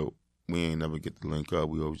numbers, but we ain't never get to link up.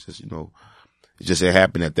 We always just, it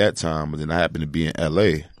happened at that time. But then I happened to be in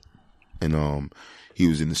L.A. and he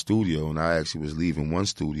was in the studio, and I actually was leaving one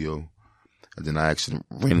studio, and then I actually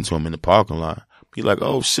ran into him in the parking lot. He like,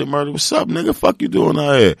 oh shit, Murda, what's up, nigga? Fuck you doing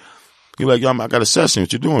out here? He like, yo, I got a session.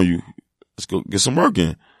 What you doing? Let's go get some work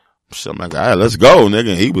in. So I'm like, all right, let's go,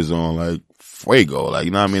 nigga. And he was on like fuego, like,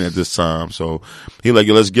 you know what I mean, at this time. So he like,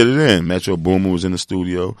 yo, let's get it in. Metro Boomin was in the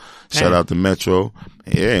studio. Shout out to Metro.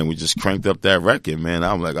 Yeah, and we just cranked up that record, man.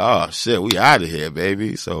 I'm like, oh shit, we out of here,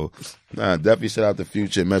 baby. So definitely shout out to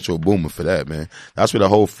Future and Metro Boomin for that, man. That's where the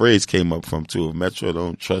whole phrase came up from too. If Metro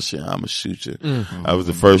don't trust you, I'ma shoot you. Mm-hmm. That was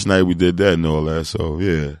the first night we did that and all that. So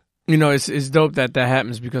yeah. It's dope that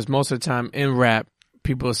happens because most of the time in rap,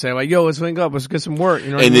 people say like, yo, let's link up, let's get some work.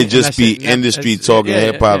 You know what and I mean? it just be industry talking,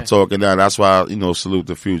 hip hop talking down. That's why, salute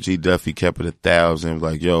the Future. He definitely kept it 1,000.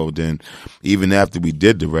 Like, yo, then even after we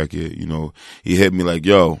did the record, he hit me like,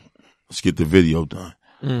 yo, let's get the video done.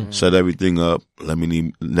 Mm-hmm. Set everything up. Let me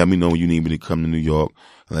know when you need me to come to New York.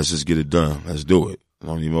 And let's just get it done. Let's do it.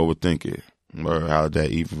 Don't even overthink it. Or how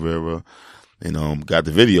that E. Rivera. And got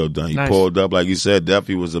the video done. He pulled up, like you said,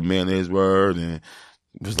 definitely was a man of his word, and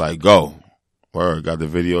was like, go. Word, got the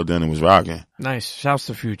video done and was rocking. Nice. Shouts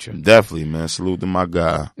to Future. Definitely, man. Salute to my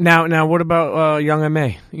guy. Now, what about Young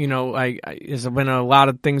M.A.? There's been a lot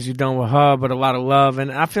of things you've done with her, but a lot of love,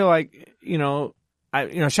 and I feel like,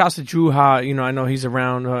 shouts to Drew Ha. I know he's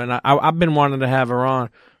around her, and I've been wanting to have her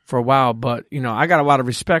on for a while, but I got a lot of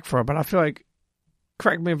respect for her, but I feel like,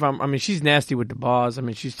 correct me if she's nasty with the bars.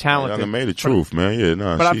 She's talented. Young M.A. the truth, man. Yeah,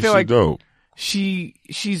 no, but I feel like dope. She's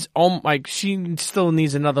she still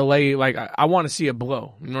needs another layer. Like I want to see it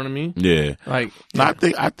blow. You know what I mean? Yeah. Like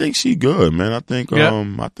I think she good, man. I think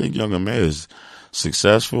Young M.A. is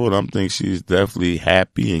successful, and I think she's definitely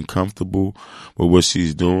happy and comfortable with what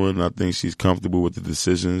she's doing. I think she's comfortable with the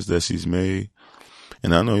decisions that she's made,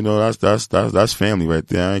 and I know that's family right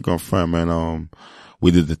there. I ain't gonna front, man. We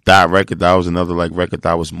did the Thigh record. That was another record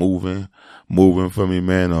that was moving for me,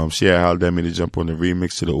 man. She had hollered at me to jump on the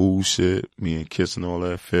remix to the Ooh shit, me and Kiss and all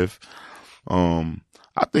that, Fifth.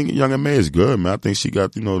 I think Young M.A. is good, man. I think she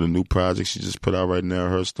got, the new project she just put out right now.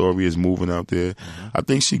 Her story is moving out there. Mm-hmm. I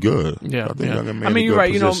think she good. Yeah. I think Young M.A. you're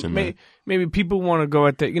right. Position, maybe people want to go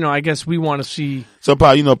at the, I guess we want to see. So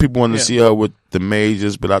probably, people want to see her with the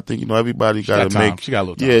majors, but I think, everybody got to make. She got a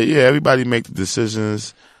little time. Yeah, everybody make the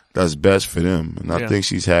decisions that's best for them. And I think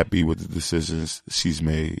she's happy with the decisions she's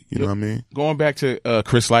made. You know what I mean? Going back to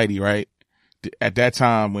Chris Lighty, right? At that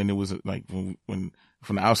time when it was like, when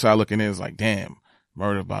from the outside looking in, it's like, damn,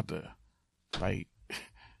 Murda about to,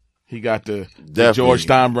 he got the George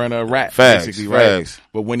Steinbrenner rap, basically, right?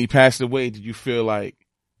 But when he passed away, did you feel like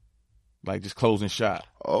just closing shot?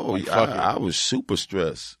 Oh, I was super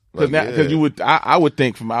stressed. Because you would, I would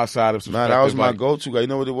think from outside of some. Nah, that was my go-to guy. You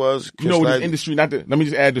know what it was? Chris the industry. Let me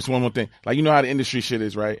just add this one more thing. Like, how the industry shit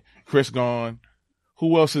is, right? Chris gone.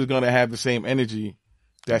 Who else is gonna have the same energy?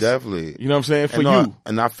 Definitely. You know what I'm saying? For you.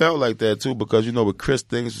 And I felt like that too because with Chris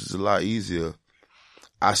things was a lot easier.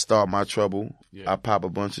 I start my trouble. Yeah. I pop a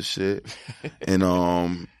bunch of shit,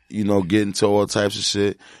 and get into all types of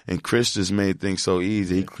shit. And Chris just made things so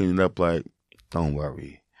easy. He cleaned it up like, don't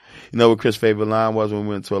worry. You know what Chris' favorite line was when we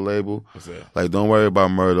went to a label? What's that? Like, don't worry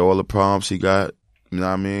about Murda. All the problems he got, you know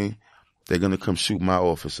what I mean? They're going to come shoot my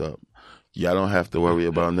office up. Y'all don't have to worry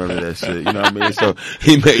about none of that shit. You know what I mean? So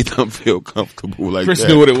he made them feel comfortable like Chris that.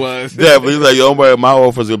 Knew what it was. Yeah, but he's like, don't worry, my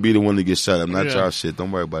office will be the one to get shut up, not y'all shit.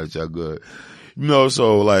 Don't worry about it, y'all good.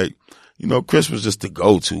 So Chris was just the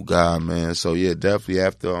go-to guy, man. So yeah, definitely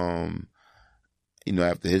after,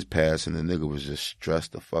 after his passing, the nigga was just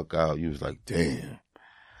stressed the fuck out. He was like, damn.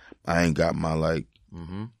 I ain't got my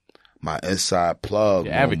my inside plug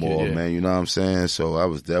no more, man. You know what I'm saying? So I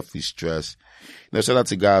was definitely stressed. Shout out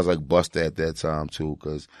to guys like Busta at that time too,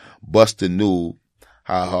 because Busta knew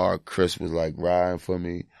how hard Chris was riding for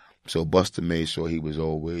me. So Busta made sure he was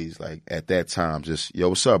always at that time just, yo,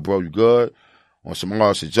 what's up, bro? You good? On some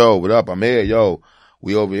other shit, Joe, what up? I'm here, yo.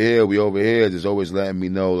 We over here. Just always letting me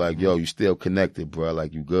know, yo, you still connected, bro.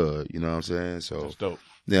 You good. You know what I'm saying? So that's dope.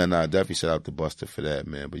 Yeah, definitely shout out to Busta for that,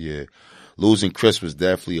 man. But yeah, losing Chris was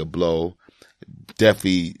definitely a blow.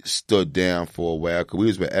 Definitely stood down for a while because we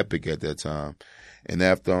was with Epic at that time. And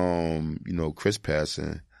after, Chris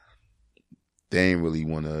passing, they ain't really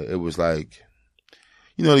want to, it was the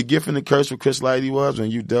gift and the curse with Chris Lighty was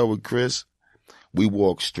when you dealt with Chris, we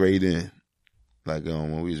walked straight in.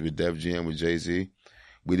 When we was with Def Jam with Jay-Z,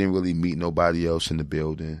 we didn't really meet nobody else in the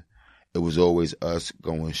building. It was always us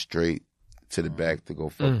going straight to the back to go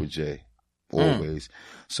fuck with Jay. Always.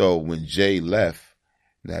 So when Jay left,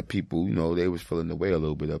 that people, you know, they was feeling the way a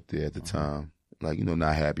little bit up there at the time. Like, you know,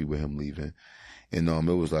 not happy with him leaving. And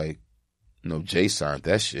it was like, you know, Jay signed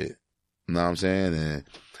that shit. You know what I'm saying? And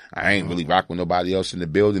I ain't really rock with nobody else in the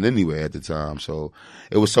building anyway at the time. So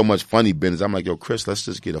it was so much funny business. I'm like, yo, Chris, let's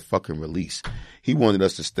just get a fucking release. He wanted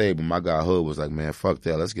us to stay, but my guy Hood was like, man, fuck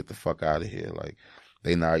that. Let's get the fuck out of here. Like,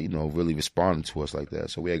 they not, you know, really responding to us like that.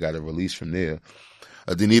 So we had got a release from there.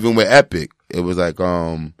 Then even with Epic, it was like,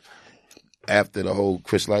 after the whole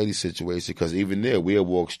Chris Lighty situation, because even there, we'll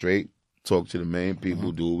walk straight, talk to the main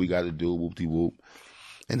people, do what we got to do, whoop-de-whoop.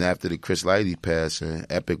 And after the Chris Lighty passing,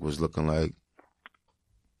 Epic was looking like,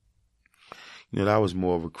 you know, that was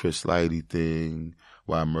more of a Chris Lighty thing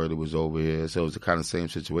while Murda was over here. So it was the kind of same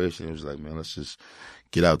situation. It was like, man, let's just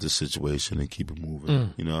get out this situation and keep it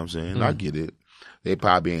moving. You know what I'm saying? I get it. They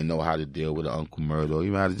probably ain't know how to deal with an Uncle Murda or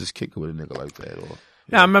even how to just kick it with a nigga like that. Or,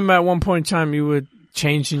 yeah, I remember at one point in time you were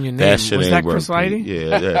changing your name. That shit was ain't that Chris Lighty?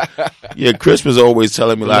 Yeah. Yeah, Chris was always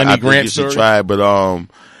telling me, like, I think you should try it, but,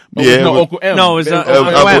 yeah. No, Uncle M. No, it was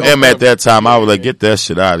Uncle M at that time. I was like, get that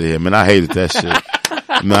shit out of here, man. I hated that shit.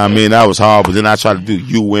 You know what I mean? That was hard, but then I tried to do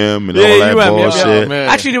UM and all that bullshit.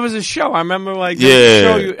 Yeah. Actually, there was a show. I remember, like, yeah.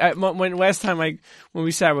 Show you when last time, like, when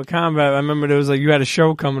we sat with Combat, I remember there was like, you had a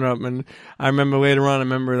show coming up, and I remember later on,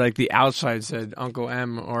 like, the outside said Uncle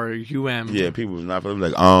M or UM. Yeah, people was not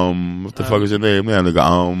like, what the fuck is your name, man? They go,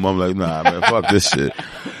 I'm like, nah, man, fuck this shit.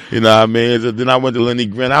 You know what I mean? Then I went to Lenny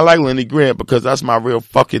Grant. I like Lenny Grant because that's my real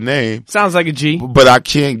fucking name. Sounds like a G. But I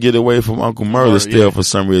can't get away from Uncle Murda still for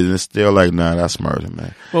some reason. It's still like, nah, that's Murda,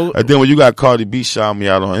 man. Well, and then when you got Cardi B shouting me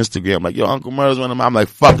out on Instagram, like, yo, Uncle Murda's one of them. I'm like,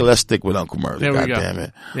 fuck it, let's stick with Uncle Murda. There we go. Damn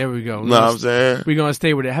it. There we go. You know what I'm saying? We're going to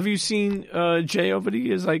stay with it. Have you seen Jay over the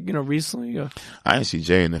years, like, you know, recently? I ain't see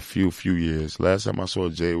Jay in a few years. Last time I saw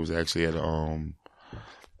Jay was actually at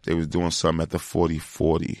they was doing something at the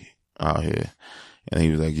 4040 out here. And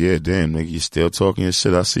he was like, yeah, damn, nigga, you still talking your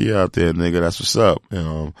shit. I see you out there, nigga. That's what's up.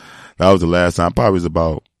 That was the last time. Probably was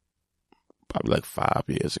about like 5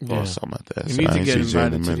 years ago or something like that. You so need I to ain't get see Jay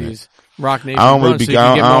in a invited to minute. these Rock Nation I don't really brunch, be, so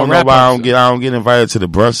I don't know why I don't get invited to the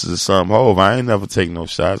brunches or something. Hov, I ain't never take no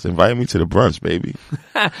shots. Invite me to the brunch, baby.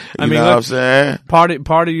 I You mean, know what I'm saying?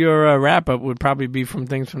 Part of your wrap up would probably be from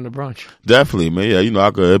things from the brunch. Definitely, man. Yeah, you know,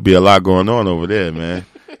 it'd be a lot going on over there, man.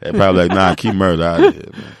 They're probably like, nah, keep Murda out of here,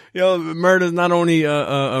 man. Yo, Murda's not only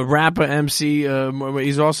a rapper, MC,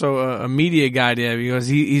 he's also a media guy there because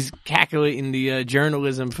he's calculating the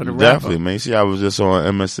journalism for the rapper. Definitely, man. See, I was just on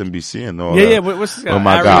MSNBC and all that. Yeah. What's this guy? Oh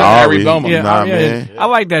my God, Ari Bowman. You know what I mean? I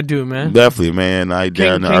like that dude, man. Definitely, man. I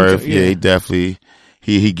down to earth. Yeah, he definitely,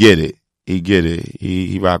 he get it. He get it.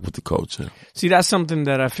 He rock with the culture. See, that's something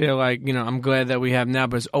that I feel like, you know, I'm glad that we have now,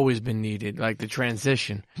 but it's always been needed, like the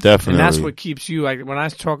transition. Definitely. And that's what keeps you, like, when I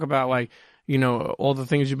talk about, like, you know, all the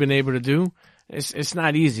things you've been able to do, it's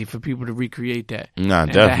not easy for people to recreate that. Nah,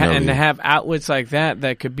 definitely. And to have outlets like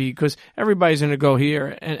that could be, because everybody's going to go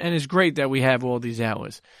here, and it's great that we have all these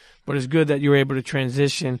outlets. But it's good that you're able to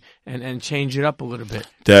transition and change it up a little bit.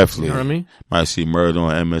 Definitely. You know what I mean? Might see Murda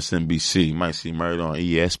on MSNBC. Might see Murda on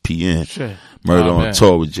ESPN. Sure. Murda on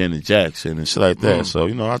tour with Janet Jackson and shit like that. So,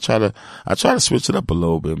 you know, I try to switch it up a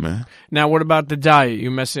little bit, man. Now, what about the diet?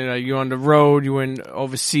 You you on the road? You in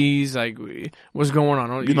overseas? Like, what's going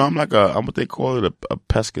on? You know, I'm what they call it, a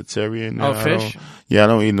pescatarian. Oh, fish? I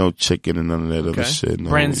don't eat no chicken and none of that other shit.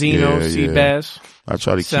 No. Branzino, sea bass. I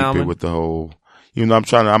try to salmon. keep it with the whole. You know,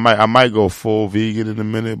 I might go full vegan in a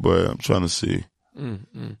minute, but I'm trying to see.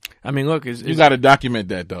 I mean, look, you got to document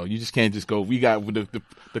that though. You just can't just go. We got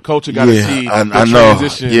the culture got to see. I know.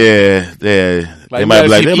 Transition. Yeah. They might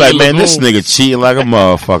be like, man, this nigga cheating like a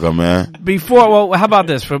motherfucker, man. How about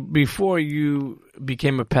this? Before you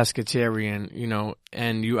became a pescatarian, you know,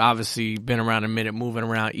 and you obviously been around a minute, moving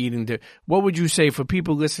around, eating. What would you say for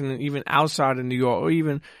people listening, even outside of New York, or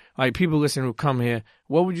even like people listening who come here?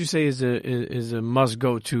 What would you say is a must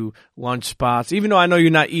go to lunch spots? Even though I know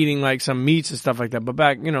you're not eating like some meats and stuff like that, but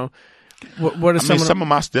back, you know, what are some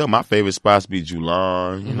of my favorite spots be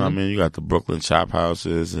Julan. You know what I mean? You got the Brooklyn Chop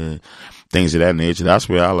Houses and things of that nature. That's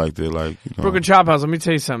where I like to like. You know. Brooklyn Chop House. Let me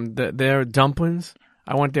tell you something. Their dumplings.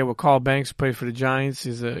 I went there with Carl Banks, who played for the Giants.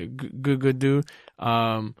 He's a good dude.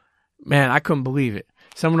 Man, I couldn't believe it.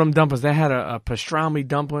 Some of them dumplings, they had a pastrami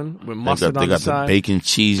dumpling with mustard on the side. They got the bacon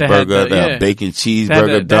cheeseburger, the bacon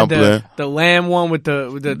cheeseburger dumpling. The lamb one with the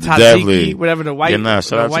tzatziki, whatever the white. Yeah, nah,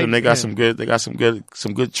 shout out to them. They got some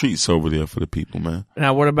good treats over there for the people, man.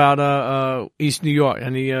 Now, what about East New York?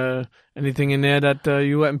 Anything in there that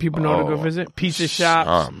you letting people know to go visit? Pizza shops,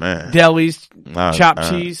 oh man, delis, chopped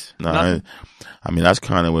cheese. I mean, that's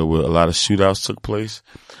kind of where a lot of shootouts took place.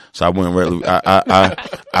 So I wouldn't really,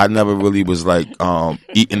 I never really was like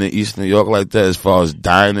eating in East New York like that. As far as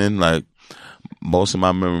dining, like most of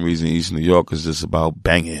my memories in East New York is just about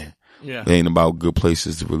banging. Yeah, it ain't about good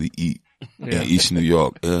places to really eat in East New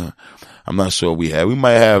York. I'm not sure we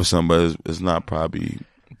might have some, but it's not probably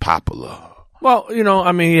popular. Well, you know,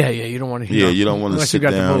 I mean, you don't want to. You don't want to sit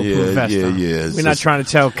down. We're not trying to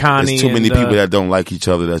tell Connie. There's too many people that don't like each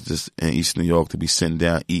other. That's just in East New York to be sitting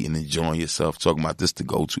down, eating, enjoying yourself, talking about this to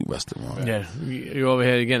go-to restaurant. Yeah, you're over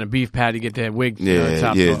here getting a beef patty, get that wig.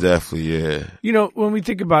 Yeah, definitely, yeah. You know, when we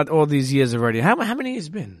think about all these years already, how many has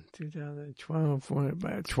it been?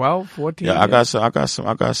 2012, 12, 14? Yeah, I got some.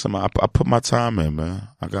 I put my time in, man.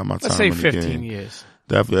 I got my time. Let's say in the 15 game. years.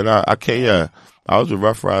 Definitely. I can't. Yeah, I was with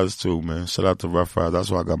Rough Riders too, man. Shout out to Rough Riders. That's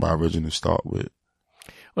what I got my original start with.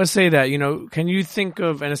 Let's say that, you know, can you think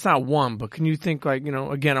of, and it's not one, but can you think like, you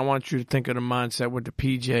know, again, I want you to think of the mindset with the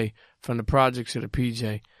PJ, from the projects to the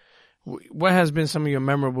PJ. What has been some of your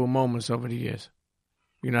memorable moments over the years?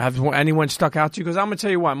 You know, have anyone stuck out to you? Because I'm going to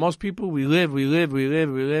tell you what, most people, we live.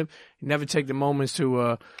 You never take the moments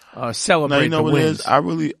to celebrate now, you know the what wins. It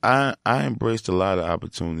is? I embraced a lot of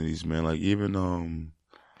opportunities, man. Like even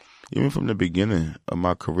from the beginning of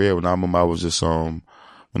my career, when I was just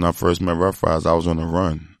when I first met Rough Riders, I was on the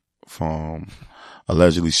run from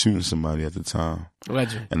allegedly shooting somebody at the time.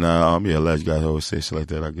 Legend. And alleged guys always say shit like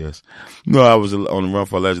that, I guess. No, I was on the run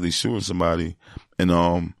for allegedly shooting somebody, and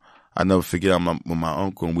I never forget. I'm with my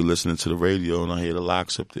uncle and we listening to the radio, and I hear the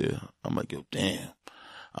locks up there. I'm like, yo, damn.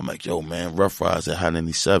 I'm like, yo, man, Rough Riders at High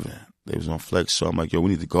 97. They was on Flex, so I'm like, yo,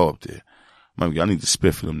 we need to go up there. I'm like, I need to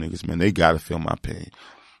spit for them niggas, man. They gotta feel my pain.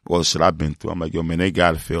 All the shit I've been through. I'm like, yo, man, they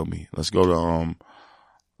gotta feel me. Let's go to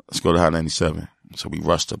High 97. So we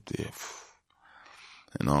rushed up there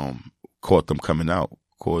and caught them coming out.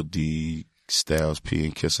 Caught D, Styles P,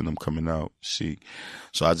 and Kissing them coming out. Chic.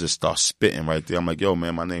 So I just start spitting right there. I'm like, yo,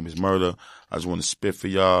 man, my name is Murda. I just want to spit for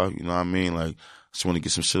y'all. You know what I mean? Like, just want to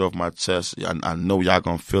get some shit off my chest. I know y'all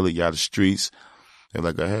gonna feel it. Y'all the streets. They're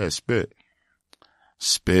like, go ahead, spit.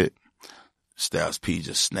 Spit. Styles P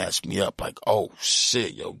just snatched me up like, oh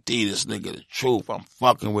shit, yo, D, this nigga the truth. I'm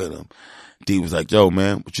fucking with him. D was like, yo,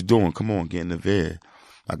 man, what you doing? Come on, get in the van.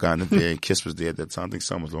 I got in the van. Kiss was there at that time. I think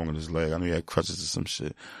something was wrong with his leg. I know he had crutches or some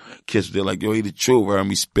shit. Kiss was there like, yo, he the truth. Right? And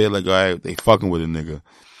we spit like, all right, they fucking with a nigga.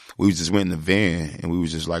 We just went in the van and we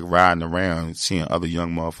was just like riding around and seeing other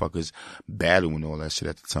young motherfuckers battling all that shit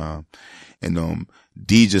at the time. And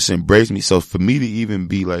D just embraced me. So for me to even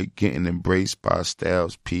be like getting embraced by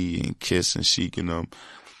Styles P and Kiss and Chic and them,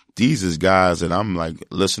 these is guys that I'm like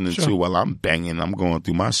listening to while I'm banging, I'm going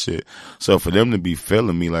through my shit. So for them to be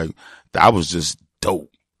feeling me, like, that was just dope.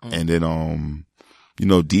 And then, you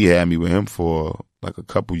know, D had me with him for like a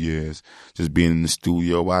couple years, just being in the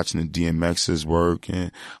studio, watching the DMX's work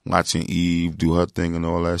and watching Eve do her thing and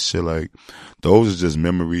all that shit. Like, those are just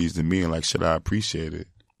memories to me, and like, shit, I appreciate it.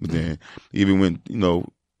 But then even when, you know,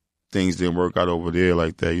 things didn't work out over there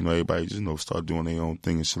like that, you know, everybody just, you know, start doing their own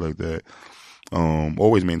thing and shit like that.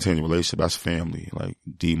 Always maintain a relationship. That's family. Like,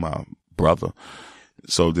 D, my brother.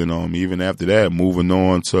 So then, even after that, moving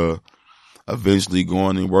on to eventually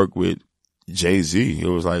going and work with Jay-Z, it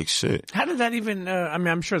was like, shit. How did that even, I mean,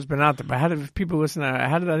 I'm sure it's been out there, but how did people listen to that?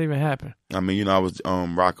 How did that even happen? I mean, you know, I was,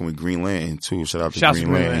 rocking with Green Lantern too. Shout out to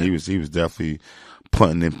Green Lantern. He was definitely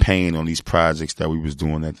putting in pain on these projects that we was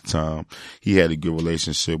doing at the time. He had a good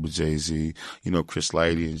relationship with Jay-Z. You know, Chris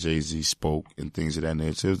Lighty and Jay-Z spoke and things of that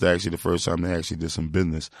nature. It was actually the first time they actually did some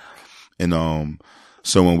business. And,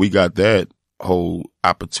 so when we got that whole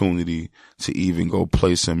opportunity to even go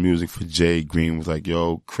play some music for Jay, Green was like,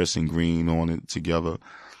 yo, Chris and Green on it together.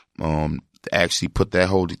 To actually put that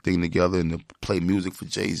whole thing together and to play music for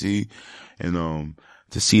Jay-Z. And,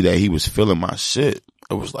 to see that he was feeling my shit,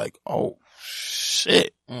 it was like, oh,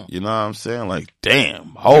 shit. You know what I'm saying? Like,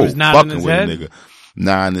 damn, fucking with a nigga.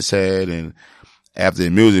 Nodding his head. And after the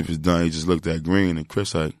music was done, he just looked at Green and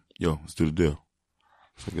Chris like, yo, let's do the deal.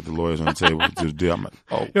 So get the lawyers on the table, let's do the deal. I'm like,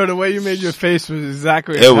 oh. Yo, the way you made your face was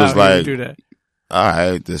exactly it was like, do that. All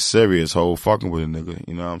right, the serious whole fucking with a nigga.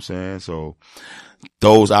 You know what I'm saying? So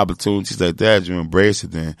those opportunities like that, you embrace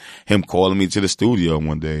it. Then him calling me to the studio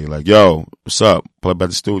one day, like, yo, what's up? Pull up at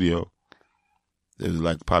the studio. It was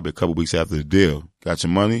like probably a couple weeks after the deal. Got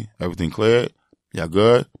your money? Everything cleared? Y'all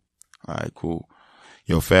good? All right, cool.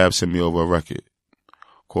 Yo, Fab sent me over a record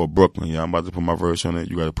called Brooklyn. Yeah, I'm about to put my verse on it.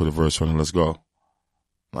 You got to put a verse on it. Let's go.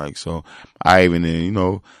 Like, so I even, you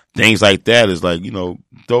know, things like that is like, you know,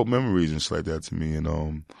 dope memories and shit like that to me.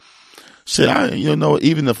 And, Shit,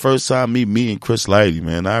 even the first time me and Chris Lighty,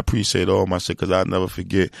 man, I appreciate all my shit because I'll never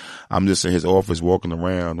forget. I'm just in his office walking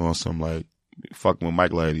around on some like fucking with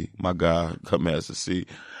Mike Lighty, my guy, Cut Master C.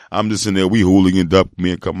 I'm just in there, we hooliganed up, me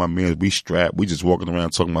and a couple my men, we strapped, we just walking around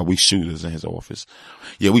talking about we shooters in his office.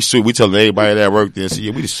 Yeah, we shoot, we telling everybody that work there, so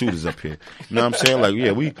yeah, we the shooters up here. You know what I'm saying? Like,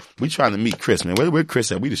 yeah, we trying to meet Chris, man. Where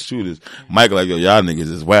Chris at? We the shooters. Mike like, yo, y'all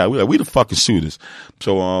niggas is wild. We the fucking shooters.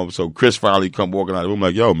 So Chris finally come walking out of the room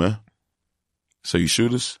like, yo, man, so you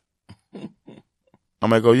shooters? I'm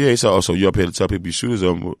like, oh yeah. He said, oh, so you up here to tell people you shooters?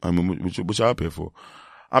 I mean, what y'all up here for?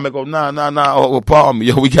 I'm like, oh, nah. Oh, pardon me.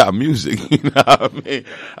 Yo, we got music. You know what I mean?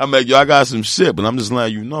 I'm like, yo, I got some shit, but I'm just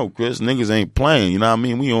letting you know, Chris, niggas ain't playing. You know what I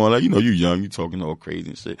mean? We on like, you young, you talking all crazy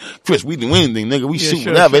and shit. Chris, we do anything, nigga. We shoot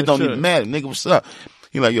whatever. It don't even matter. Nigga, what's up?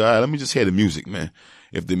 He like, yo, all right, let me just hear the music, man.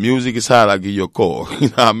 If the music is hot, I'll give you a call. You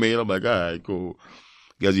know what I mean? I'm like, all right, cool.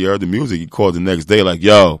 Guess he heard the music. He called the next day like,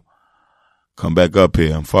 yo, come back up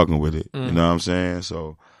here. I'm fucking with it. You know what I'm saying?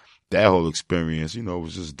 So that whole experience,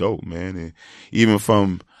 was just dope, man. And even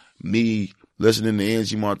from me listening to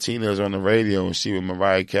Angie Martinez on the radio and she with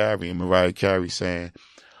Mariah Carey, and Mariah Carey saying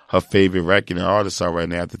her favorite record and artist out right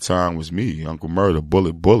now at the time was me, Uncle Murda,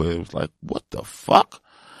 Bullet. It was like, what the fuck?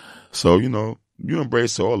 So, you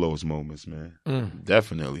embrace all those moments, man.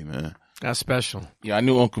 Definitely, man. That's special. Yeah, I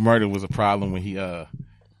knew Uncle Murda was a problem when he,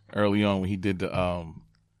 early on when he did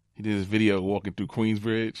his video walking through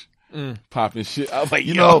Queensbridge. Popping shit. I was like,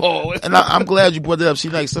 and I'm glad you brought it up. See,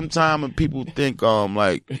 like, sometimes people think,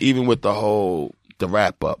 like, even with the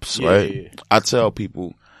wrap ups, right? Yeah. I tell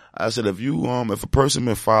people, I said, if a person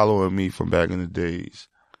been following me from back in the days,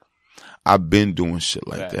 I've been doing shit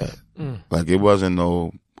like that. Like, it wasn't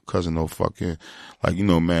no fucking, like,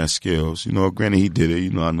 mad skills. Granted, he did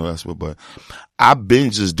it. I know that's what, but I've been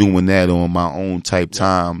just doing that on my own type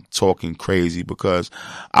time, talking crazy, because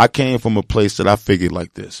I came from a place that I figured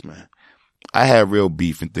like this, man. I had real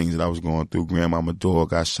beef and things that I was going through. Grandmama dog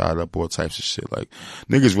got shot up, all types of shit. Like,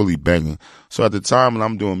 niggas really banging. So at the time when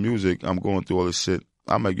I'm doing music, I'm going through all this shit.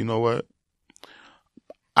 I'm like, you know what?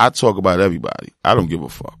 I talk about everybody. I don't give a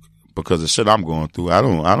fuck. Because the shit I'm going through, I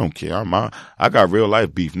don't care. I got real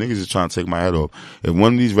life beef. Niggas is trying to take my head off. If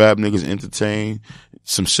one of these rap niggas entertain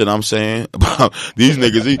some shit I'm saying about these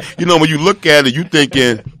niggas, when you look at it, you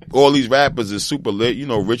thinking all these rappers is super lit,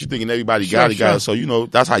 rich, you thinking everybody got it. So,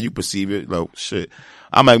 that's how you perceive it. Like, shit.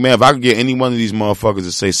 I'm like, man, if I could get any one of these motherfuckers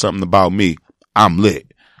to say something about me, I'm lit.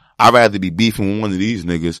 I'd rather be beefing with one of these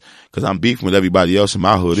niggas because I'm beefing with everybody else in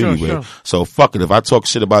my hood anyway. Sure. So fuck it. If I talk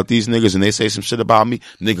shit about these niggas and they say some shit about me,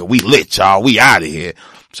 nigga, we lit, y'all. We out of here.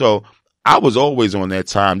 So I was always on that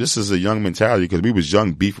time. This is a young mentality because we was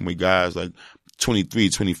young beefing with guys like 23,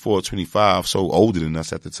 24, 25, so older than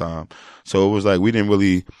us at the time. So it was like we didn't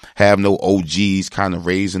really have no OGs kind of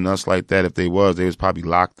raising us like that. If they was probably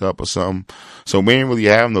locked up or something. So we didn't really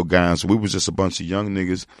have no guys. So we was just a bunch of young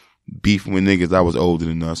niggas beefing with niggas that was older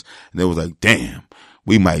than us. And they was like, damn,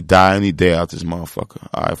 we might die any day out this motherfucker.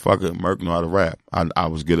 All right, fuck it. Merc know how to rap. I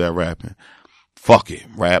was good at rapping. Fuck it.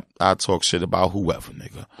 Rap. I talk shit about whoever,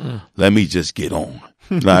 nigga. Let me just get on.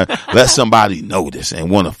 Like, let somebody know this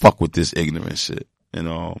and want to fuck with this ignorant shit.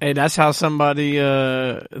 Hey, that's how somebody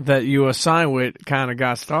that you were signed with kind of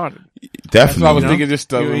got started. Definitely. That's what I was thinking.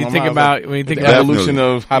 Just when you think about the evolution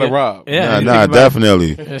of how to rob. Yeah,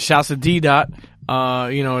 definitely. Shouts to D-Dot. How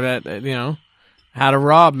to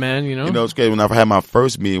rob, man, it's great. When I had my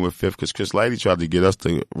first meeting with Fifth, because Chris Lighty tried to get us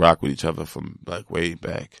to rock with each other from like way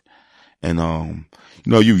back. And,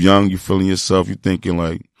 you young, you feeling yourself, you thinking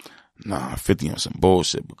like, nah, 50 on some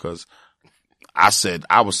bullshit, because I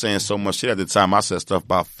was saying so much shit at the time. I said stuff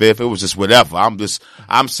about Fifth. It was just whatever.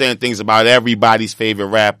 I'm saying things about everybody's favorite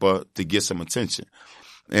rapper to get some attention.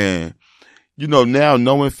 And, now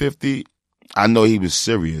knowing 50, I know he was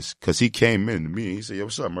serious because he came in to me and he said, yo,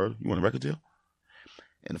 what's up, Murda? You want a record deal?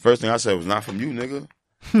 And the first thing I said was, not from you, nigga.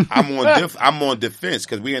 I'm on defense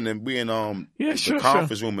because we in the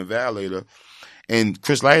conference room in Violator, and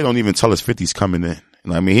Chris Lighty don't even tell us 50's coming in.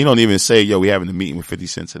 He don't even say, yo, we having a meeting with 50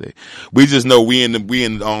 Cent today. We just know we in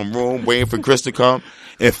the room waiting for Chris to come,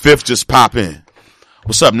 and Fifth just pop in.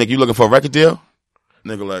 What's up, nigga? You looking for a record deal?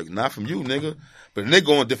 Nigga like, not from you, nigga. But the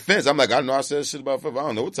nigga on defense, I'm like, I know I said shit about Fifth. I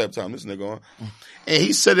don't know what type of time this nigga on. And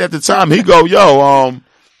he said it at the time, he go, yo,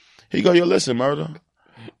 listen, Murda.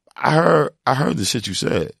 I heard the shit you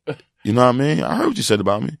said. You know what I mean? I heard what you said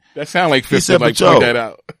about me. That sound like 50 like point that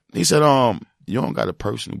out. He said, you don't got a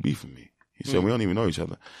personal beef with me. He said, we don't even know each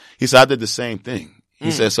other. He said, I did the same thing.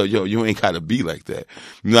 He said, so yo, you ain't gotta be like that.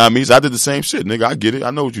 You know what I mean? So I did the same shit, nigga. I get it.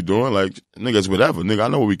 I know what you're doing. Like, nigga, it's whatever. Nigga, I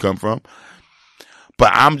know where we come from.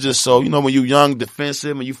 But I'm just so, when you young,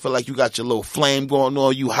 defensive, and you feel like you got your little flame going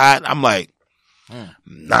on, you hot, I'm like,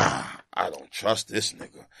 nah, I don't trust this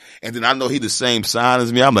nigga. And then I know he the same sign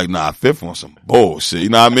as me. I'm like, nah, Fifth on some bullshit. You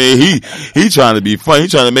know what I mean? He trying to be funny. He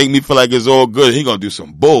trying to make me feel like it's all good. He gonna do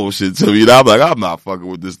some bullshit to me. I'm like, I'm not fucking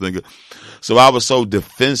with this nigga. So I was so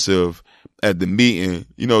defensive at the meeting.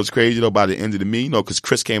 It's crazy by the end of the meeting, cause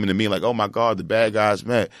Chris came in the meeting like, oh my God, the bad guys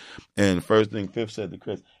met. And first thing Fifth said to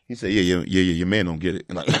Chris, he said, yeah, your man don't get it.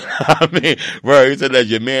 And like, I mean, bro, he said that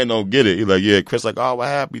your man don't get it. He's like, yeah, Chris like, oh, what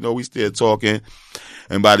happened? We still talking.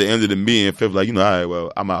 And by the end of the meeting, Fifth like, all right,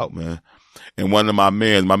 well, I'm out, man. And one of my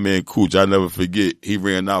man Cooch, I never forget, he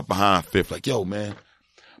ran out behind Fifth like, yo, man,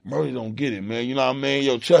 Murray don't get it, man. You know what I mean?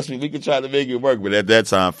 Yo, trust me, we can try to make it work. But at that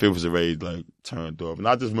time, Fifth was already like turned off. And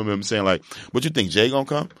I just remember him saying like, what you think, Jay gonna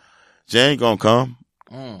come? Jay ain't gonna come.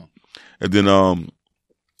 And then,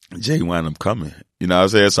 Jay wound up coming. You know what I'm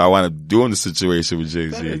saying? So I wound up doing the situation with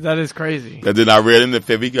Jay-Z. That is crazy. And then I read in the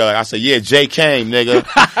Fifth, I said, yeah, Jay came, nigga.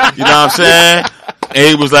 You know what I'm saying? And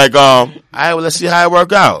he was like, all right, well, let's see how it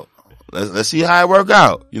work out. Let's see how it work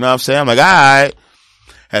out. You know what I'm saying? I'm like, all right.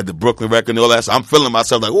 Had the Brooklyn record and all that. So I'm feeling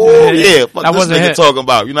myself like, oh yeah, fuck this nigga talking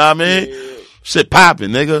about. You know what I mean? Yeah. Shit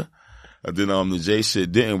popping, nigga. And then the Jay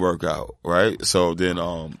shit didn't work out, right? So then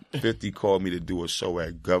 50 called me to do a show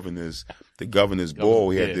at the Governor's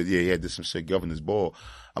Ball. He had this some shit, Governor's Ball.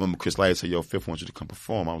 I remember Chris Lighty said, yo, Fifth wants you to come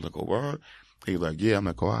perform. I was like, oh, word? He was like, yeah. I'm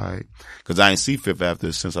like, oh, all right. Cause I ain't see Fifth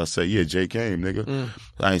after since I said, yeah, Jay came, nigga.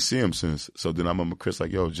 I ain't see him since. So then I remember Chris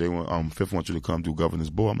like, yo, Fifth wants you to come do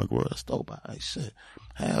Governor's Ball. I'm like, well, that's dope. All right, shit.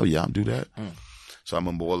 Hell yeah, I'll do that. So I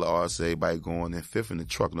remember all the artists, everybody going, and Fifth in the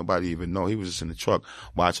truck. Nobody even know. He was just in the truck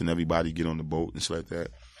watching everybody get on the boat and shit like that.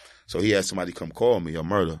 So he had somebody come call me, yo,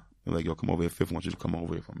 Murda. They're like, yo, come over here. Fifth wants you to come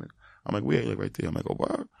over here for a minute. I'm like, where? Like right there. I'm like, oh,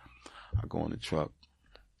 word? I go in the truck,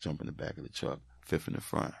 jump in the back of the truck, Fifth in the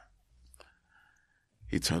front.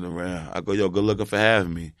 He turned around. I go, yo, good looking for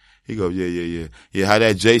having me. He go, yeah. Yeah, how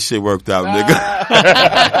that J shit worked out, nigga.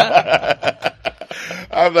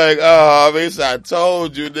 I'm like, oh, I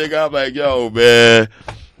told you, nigga. I'm like, yo, man.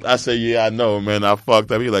 I say, yeah, I know, man. I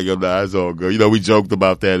fucked up. He like, yo, nah, it's all good. We joked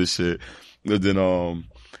about that and shit. And then,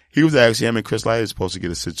 he was actually, him and Chris Lighty was supposed to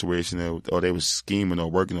get a situation, or they was scheming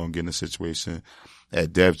or working on getting a situation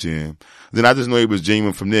at Def Jam. Then I just know he was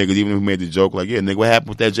genuine from there, because even if he made the joke, like, yeah, nigga, what happened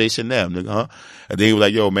with that J shit now, nigga, huh? And then he was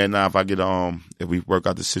like, yo, man, now if I get, if we work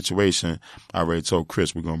out the situation, I already told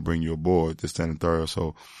Chris we're gonna bring you aboard this, that, and third.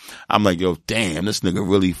 So I'm like, yo, damn, this nigga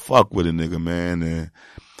really fuck with a nigga, man. And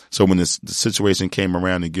so when the situation came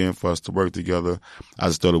around again for us to work together, I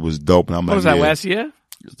just thought it was dope. And I'm like, was that last year?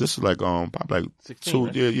 This is like, probably like 16,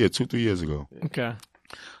 right? 2-3 years ago. Okay.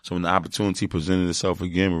 So when the opportunity presented itself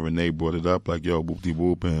again, when Renee brought it up, like, yo,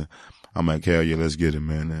 whoop-de-whoop, and I'm like, hell yeah, let's get it,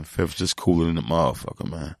 man. And Fifth's just cooler than the motherfucker,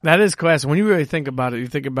 man. That is classic. When you really think about it, you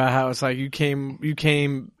think about how it's like you came,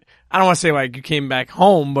 I don't want to say like you came back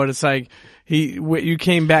home, but it's like you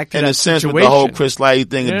came back to in that a sense situation. With the whole Chris Lighty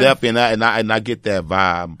thing, and definitely, and I get that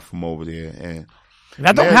vibe from over there. And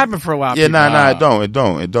that don't happen for a lot of people. Yeah,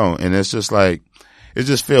 it don't. And it's just like, it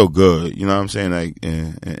just feel good, you know what I'm saying? Like,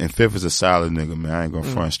 and Fifth is a solid nigga, man. I ain't gonna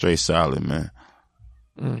front, straight solid, man.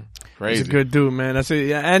 Crazy. He's a good dude, man. That's it.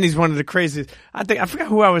 Yeah, and he's one of the craziest. I forgot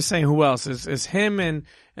who I was saying. Who else is him and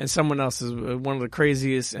someone else is one of the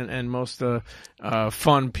craziest and most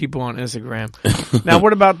fun people on Instagram. Now,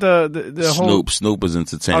 what about the whole Snoop is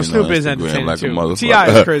entertaining. Oh, Snoop on is Instagram entertaining like too. a motherfucker.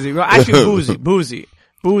 T.I. is crazy. Well, actually,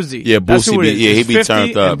 Boozy. Yeah, That's who it is. he It's be 50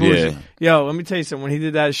 turned up, and Boozy. yeah. Yo, let me tell you something. When he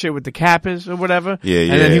did that shit with the Kappas or whatever, yeah.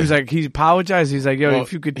 And then he was like, he apologized. He's like, yo,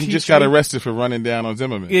 if you could teach he just got arrested for running down on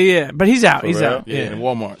Zimmerman. Yeah, but he's out. He's real? out. Yeah, in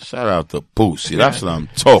Walmart. Shout out to Boosie. That's what I'm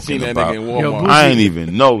talking Seen that about. nigga in Walmart. Yo, I ain't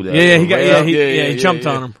even know that. He jumped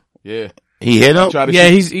on him. Yeah. He hit him?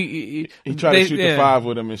 He tried to shoot the 5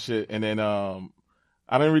 with him and shit. And then,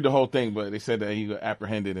 I didn't read the whole thing, but they said that he got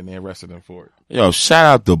apprehended and they arrested him for it. Yo, shout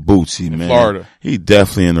out to Bootsy, man. Florida. He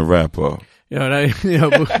definitely in the wrap-up.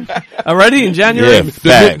 Already in January? Yeah,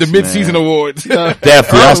 facts, the mid-season awards.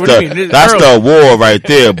 Definitely. That's the award right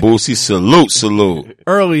there, Bootsy. Salute.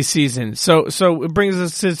 Early season. So it brings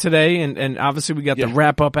us to today, and obviously we got the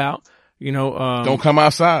wrap-up out. Don't come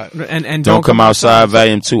outside. And Don't come outside.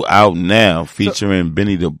 Volume 2 out now, featuring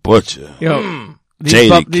Benny the Butcher. Yo,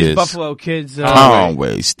 these Buffalo kids.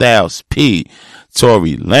 Conway, Styles P,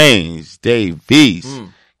 Tory Lanez, Dave East,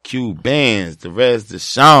 Q Bands, the rest of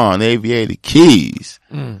Sean, Aviator Keys.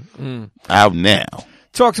 Out now.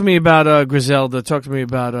 Talk to me about Griselda. Talk to me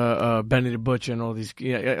about Benny the Butcher and all these.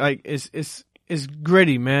 Yeah, like it's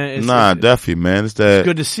gritty, man. Definitely, man. It's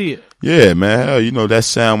good to see it. Yeah, man. Hell, that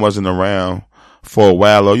sound wasn't around for a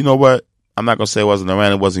while. Or you know what? I'm not gonna say it wasn't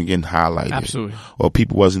around. It wasn't getting highlighted. Absolutely. Or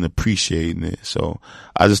people wasn't appreciating it. So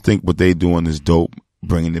I just think what they doing is dope,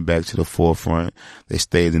 bringing it back to the forefront. They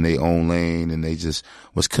stayed in their own lane and they just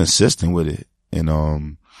was consistent with it.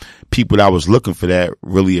 And people that was looking for that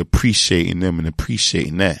really appreciating them and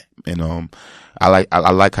appreciating that. And I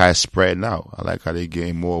like how it's spreading out. I like how they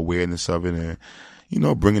getting more awareness of it and, you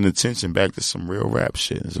know, bringing attention back to some real rap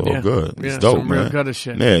shit. It's all good. It's dope, some man. real gutter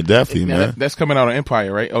shit. Yeah, definitely, man. That's coming out on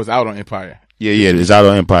Empire, right? Oh, it's out on Empire. Yeah, it's out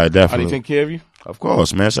on Empire, How definitely. they take care of you? Of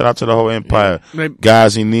course, man. Shout out to the whole Empire. Yeah.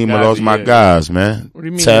 Guys in Nemo, those my guys, man. What do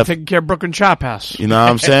you mean? Tef, You're taking care of Brooklyn Chop House. you know what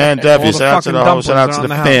I'm saying? Definitely. All the Shout out to the fucking whole, shout out to dumplings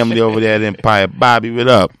the around the family over there at Empire. Bobby, what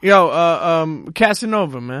up? Yo,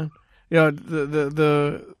 Casanova, man. Yo,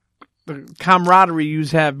 the camaraderie you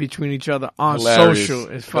have between each other on Hilarious. social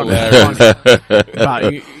is fucking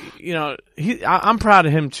funny. You know, I'm proud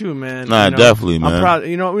of him too, man. Nah, you know, definitely, man. I'm proud.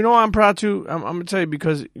 You know why I'm proud too. I'm gonna tell you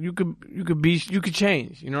because you could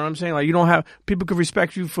change. You know what I'm saying? Like you don't have people could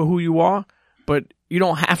respect you for who you are, but you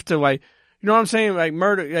don't have to like. You know what I'm saying? Like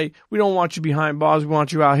murder. Like we don't want you behind bars. We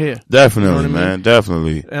want you out here. Definitely, You know what I mean? man.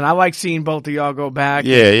 Definitely. And I like seeing both of y'all go back.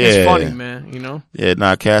 Yeah, It's yeah. funny, man. You know. Yeah,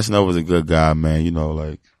 nah, Casanova's a good guy, man. You know,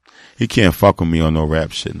 like, he can't fuck with me on no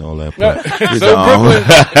rap shit and all that.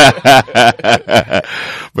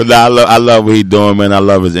 But nah, I love what he doing, man. I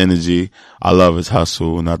love his energy. I love his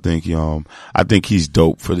hustle. And I think he's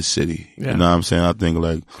dope for the city. Yeah. You know what I'm saying? I think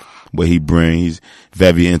like what he brings, he's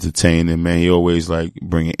very entertaining, man. He always like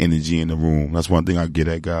bringing energy in the room. That's one thing I get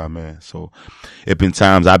that guy, man. So it been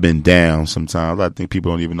times I've been down sometimes. I think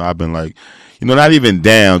people don't even know I've been like, you know, not even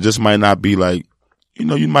down, just might not be like, you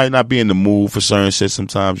know, you might not be in the mood for certain shit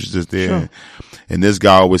sometimes. You're just there. Sure. And this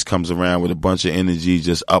guy always comes around with a bunch of energy,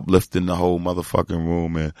 just uplifting the whole motherfucking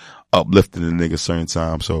room and uplifting the nigga certain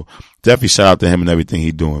times. So definitely shout out to him and everything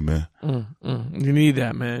he doing, man. You need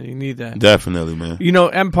that, man. You need that. Definitely, man. You know,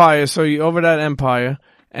 Empire. So you over that Empire,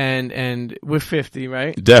 and we're 50,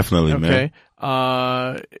 right? Definitely, man. Okay.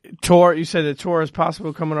 Tour. You said the tour is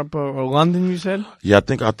possible coming up, or London. You said. Yeah, I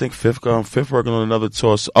think Fifth working on another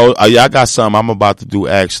tour. So, yeah, I got something I'm about to do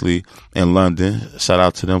actually in London. Shout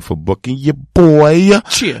out to them for booking your boy.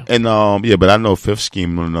 CHEA. And yeah, but I know Fifth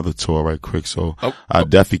scheming on another tour right quick. So I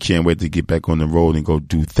definitely can't wait to get back on the road and go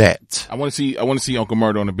do that. I want to see Uncle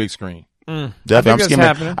Murda on the big screen. Definitely, I'm scheming.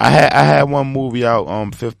 Happening. I had one movie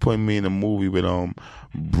out. Fifth put me in a movie with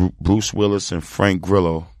Bruce Willis and Frank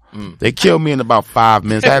Grillo. They killed me in about 5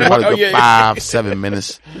 minutes. I had about a good 5-7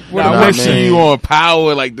 minutes. I want to see you on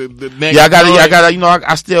Power, like the next. Yeah, I gotta, you know,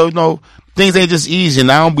 I still, you know, things ain't just easy,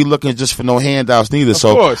 and I don't be looking just for no handouts neither.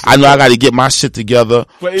 So course, I know I gotta get my shit together.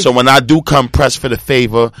 But So when I do come press for the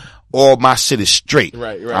favor, all my shit is straight.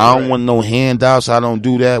 Right, I don't want no handouts. I don't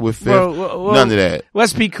do that with Fifth. Well, None of that.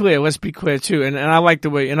 Let's be clear too, and I like the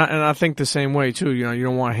way, and I think the same way too. You know, you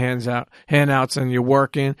don't want handouts, and you're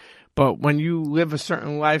working. But when you live a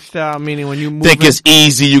certain lifestyle, meaning when you move, Think it's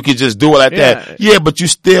easy, you can just do it like that. Yeah, but you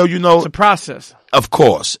still, you know, it's a process. of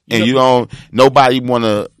course, and nobody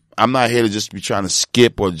wanna. I'm not here to just be trying to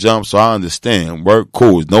skip or jump. So I understand. Work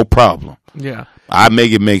cool, no problem. Yeah. I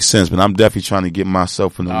make it make sense, but I'm definitely trying to get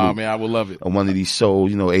myself in the loop. Oh man, I would love it. On one of these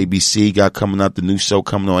shows, you know, ABC got coming out, the new show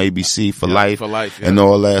coming on ABC for life, and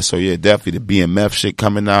all that. So yeah, definitely the BMF shit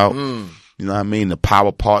coming out. You know what I mean? The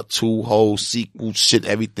Power Part 2 whole sequel shit,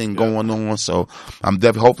 everything going on. So I'm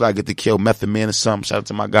definitely, hopefully I get to kill Method Man or something. Shout out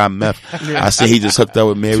to my guy Meth. I see he just hooked up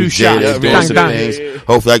with Mary J. They doing some things.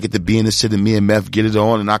 Hopefully I get to be in this shit and me and Meth get it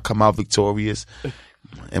on and I come out victorious.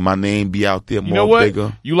 And my name be out there more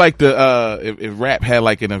bigger. You like the if rap had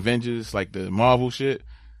like an Avengers, like the Marvel shit,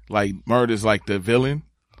 like Murda's like the villain,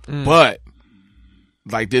 but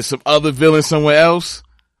like there's some other villain somewhere else,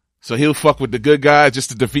 so he'll fuck with the good guy just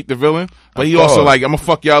to defeat the villain. But he also like, I'm gonna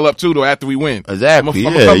fuck y'all up too though after we win. Exactly.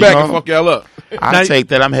 I'm gonna come back and fuck y'all up. I take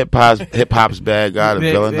that. I'm hip hop's bad guy, the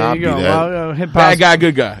villain. I'll be that. Bad guy,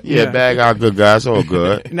 good guy. Yeah, bad guy, good guy. It's all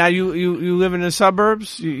good. Now you live in the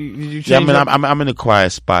suburbs. You yeah, I mean, I'm in a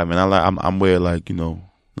quiet spot, man. I'm where like, you know,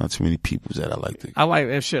 not too many people that I like to. I like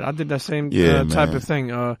that shit. I did that same type of thing.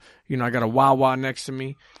 You know, I got a Wawa next to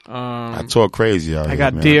me. I talk crazy out here. I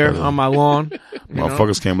got man. deer on my lawn.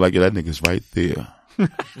 Motherfuckers came like, yeah, that nigga's right there.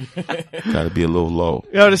 Gotta be a little low.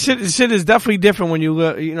 Yo, the shit is definitely different when you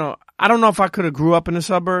live. You know, I don't know if I could have grew up in the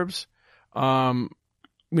suburbs. You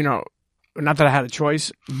know, not that I had a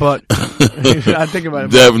choice, but I think about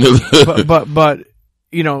it. Definitely. But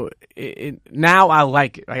you know, now I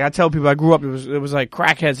like it. Like I tell people, I grew up. It was like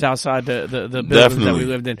crackheads outside the buildings that we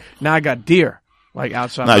lived in. Now I got deer like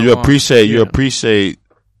outside. Now you appreciate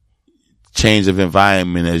change of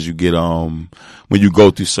environment as you get, when you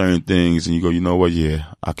go through certain things and you go, you know what? Yeah,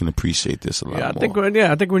 I can appreciate this a lot more.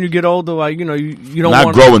 I think when you get older, like, you know, you don't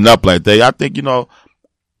not growing up like that. I think, you know,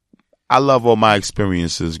 I love all my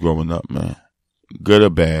experiences growing up, man. Good or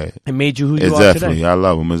bad. It made you who you are definitely, today. I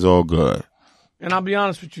love them. It's all good. And I'll be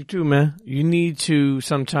honest with you too, man. You need to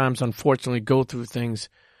sometimes, unfortunately, go through things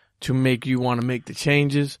to make you want to make the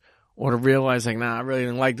changes or to realize, like, nah, I really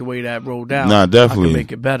didn't like the way that rolled out. Nah, definitely. I can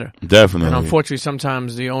make it better. Definitely. And unfortunately,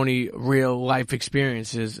 sometimes the only real life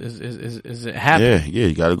experience is it happen. Yeah,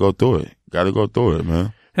 you got to go through it. Got to go through it,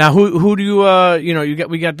 man. Now, who do you, you know,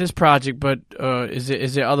 we got this project, but,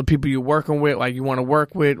 is there other people you're working with, like you want to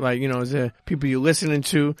work with? Like, you know, is there people you're listening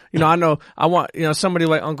to? You know, I want, you know, somebody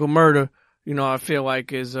like Uncle Murda, you know, I feel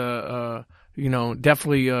like is, you know,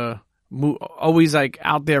 definitely, always like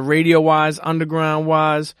out there radio wise, underground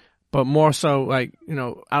wise, but more so like, you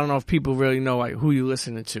know, I don't know if people really know like who you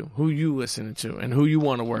listening to, and who you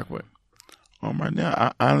want to work with. Right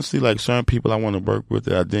now, I honestly like certain people I want to work with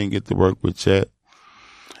that I didn't get to work with yet.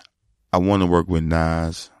 I want to work with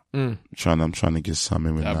Nas. I'm trying to get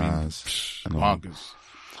something with Nas.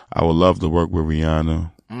 I would love to work with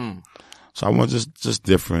Rihanna. So I want just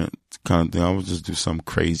different kind of thing. I would just do something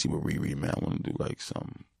crazy with Riri, man. I want to do like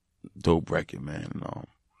some dope record, man.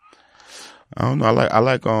 I don't know. I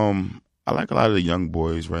like a lot of the young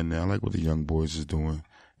boys right now. I like what the young boys is doing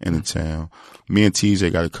in the town. Me and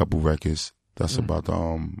TJ got a couple records. That's about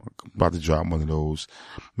to drop one of those.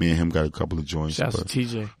 Me and him got a couple of joints. Shouts to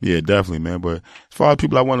TJ. Yeah, definitely, man. But as far as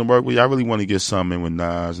people I want to work with, I really want to get something in with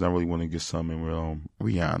Nas, and I really want to get something in with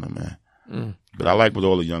Rihanna, man. But I like what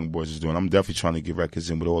all the young boys is doing. I'm definitely trying to get records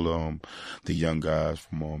in with all the young guys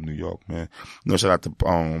from New York, man. You know, shout out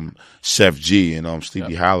to Chef G and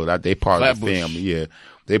Sleepy Hollow. They part of the family. Yeah,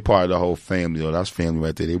 they part of the whole family. That's family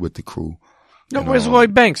right there. They with the crew. No, where's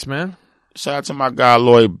Lloyd Banks, man? Shout out to my guy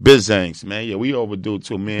Lloyd Bizanks, man. Yeah, we overdue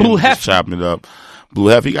too, man. Blue Hef. Just chopping it up. Blue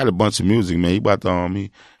Hef, he got a bunch of music, man. He about to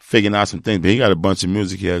he figuring out some things, but he got a bunch of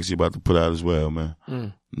music he actually about to put out as well, man.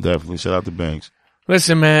 Definitely. Shout out to Banks.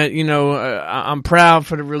 Listen, man, you know, I'm proud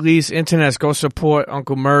for the release. Internets, go support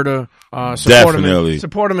Uncle Murda. Definitely.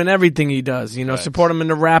 Support him in everything he does. You know, support him in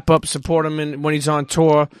the wrap up. Support him when he's on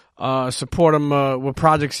tour. Support him with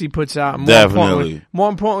projects he puts out. And more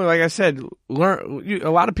importantly, like I said, learn.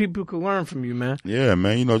 A lot of people can learn from you, man. Yeah,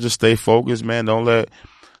 man. You know, just stay focused, man. Don't let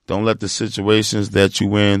the situations that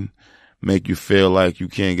you in make you feel like you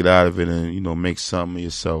can't get out of it, and you know, make something of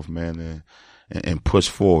yourself, man, and push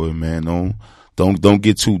forward, man. Don't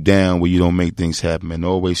get too down where you don't make things happen, man.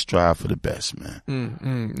 Always strive for the best, man.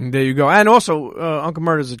 There you go. And also, Uncle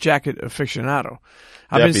Murda's a jacket aficionado.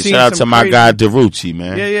 I've been seeing shout out to my guy DeRucci,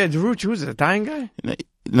 man. Yeah, DeRucci. Who's it, an Italian guy?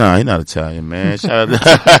 No, he's not Italian, man. Shout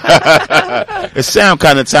out it sound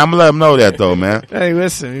kind of Italian. I'm gonna let him know that though, man. Hey,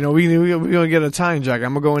 listen, you know, we gonna get an Italian jacket.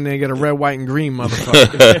 I'm gonna go in there and get a red, white, and green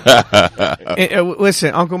motherfucker.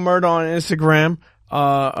 Listen, Uncle Murda on Instagram.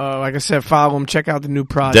 Like I said, follow him. Check out the new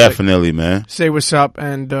project. Definitely, man. Say what's up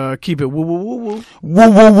and keep it woo woo woo woo.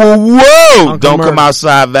 Woo woo woo woo. Don't Murda. Come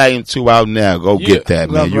outside. Volume 2 out now. Go get that,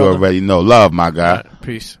 man. Love, you brother. already know. Love, my guy. Right,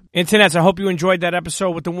 peace. Internets, I hope you enjoyed that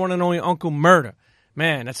episode with the one and only Uncle Murda.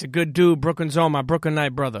 Man, that's a good dude. Brooklyn's own, my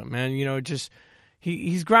Brooklynite brother. Man, you know, just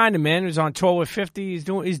he's grinding, man. He's on tour with 50. He's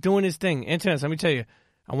doing his thing. Internets, let me tell you,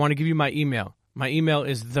 I want to give you my email. My email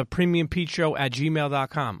is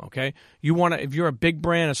thepremiumpeteshow@gmail.com, okay? If you're a big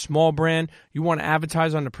brand, a small brand, you want to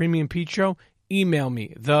advertise on the Premium Pete Show, email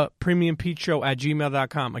me,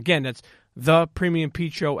 thepremiumpeteshow@gmail.com. Again, that's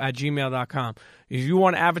thepremiumpeteshow@gmail.com. If you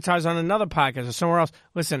want to advertise on another podcast or somewhere else,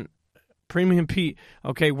 listen, Premium Pete,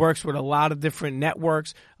 okay, works with a lot of different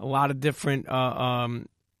networks, a lot of different, shows.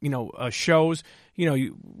 You know,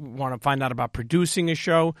 you want to find out about producing a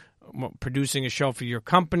show for your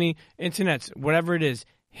company, internets, whatever it is,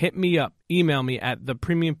 hit me up. Email me at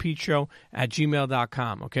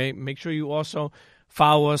thepremiumpeteshow@gmail.com, okay? Make sure you also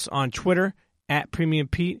follow us on Twitter at Premium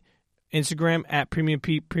Pete, Instagram at Premium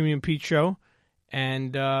Pete Show.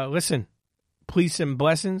 And listen, peace and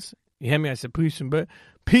blessings. You hear me? I said peace and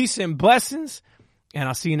blessings. And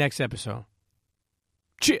I'll see you next episode.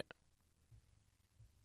 Cheers.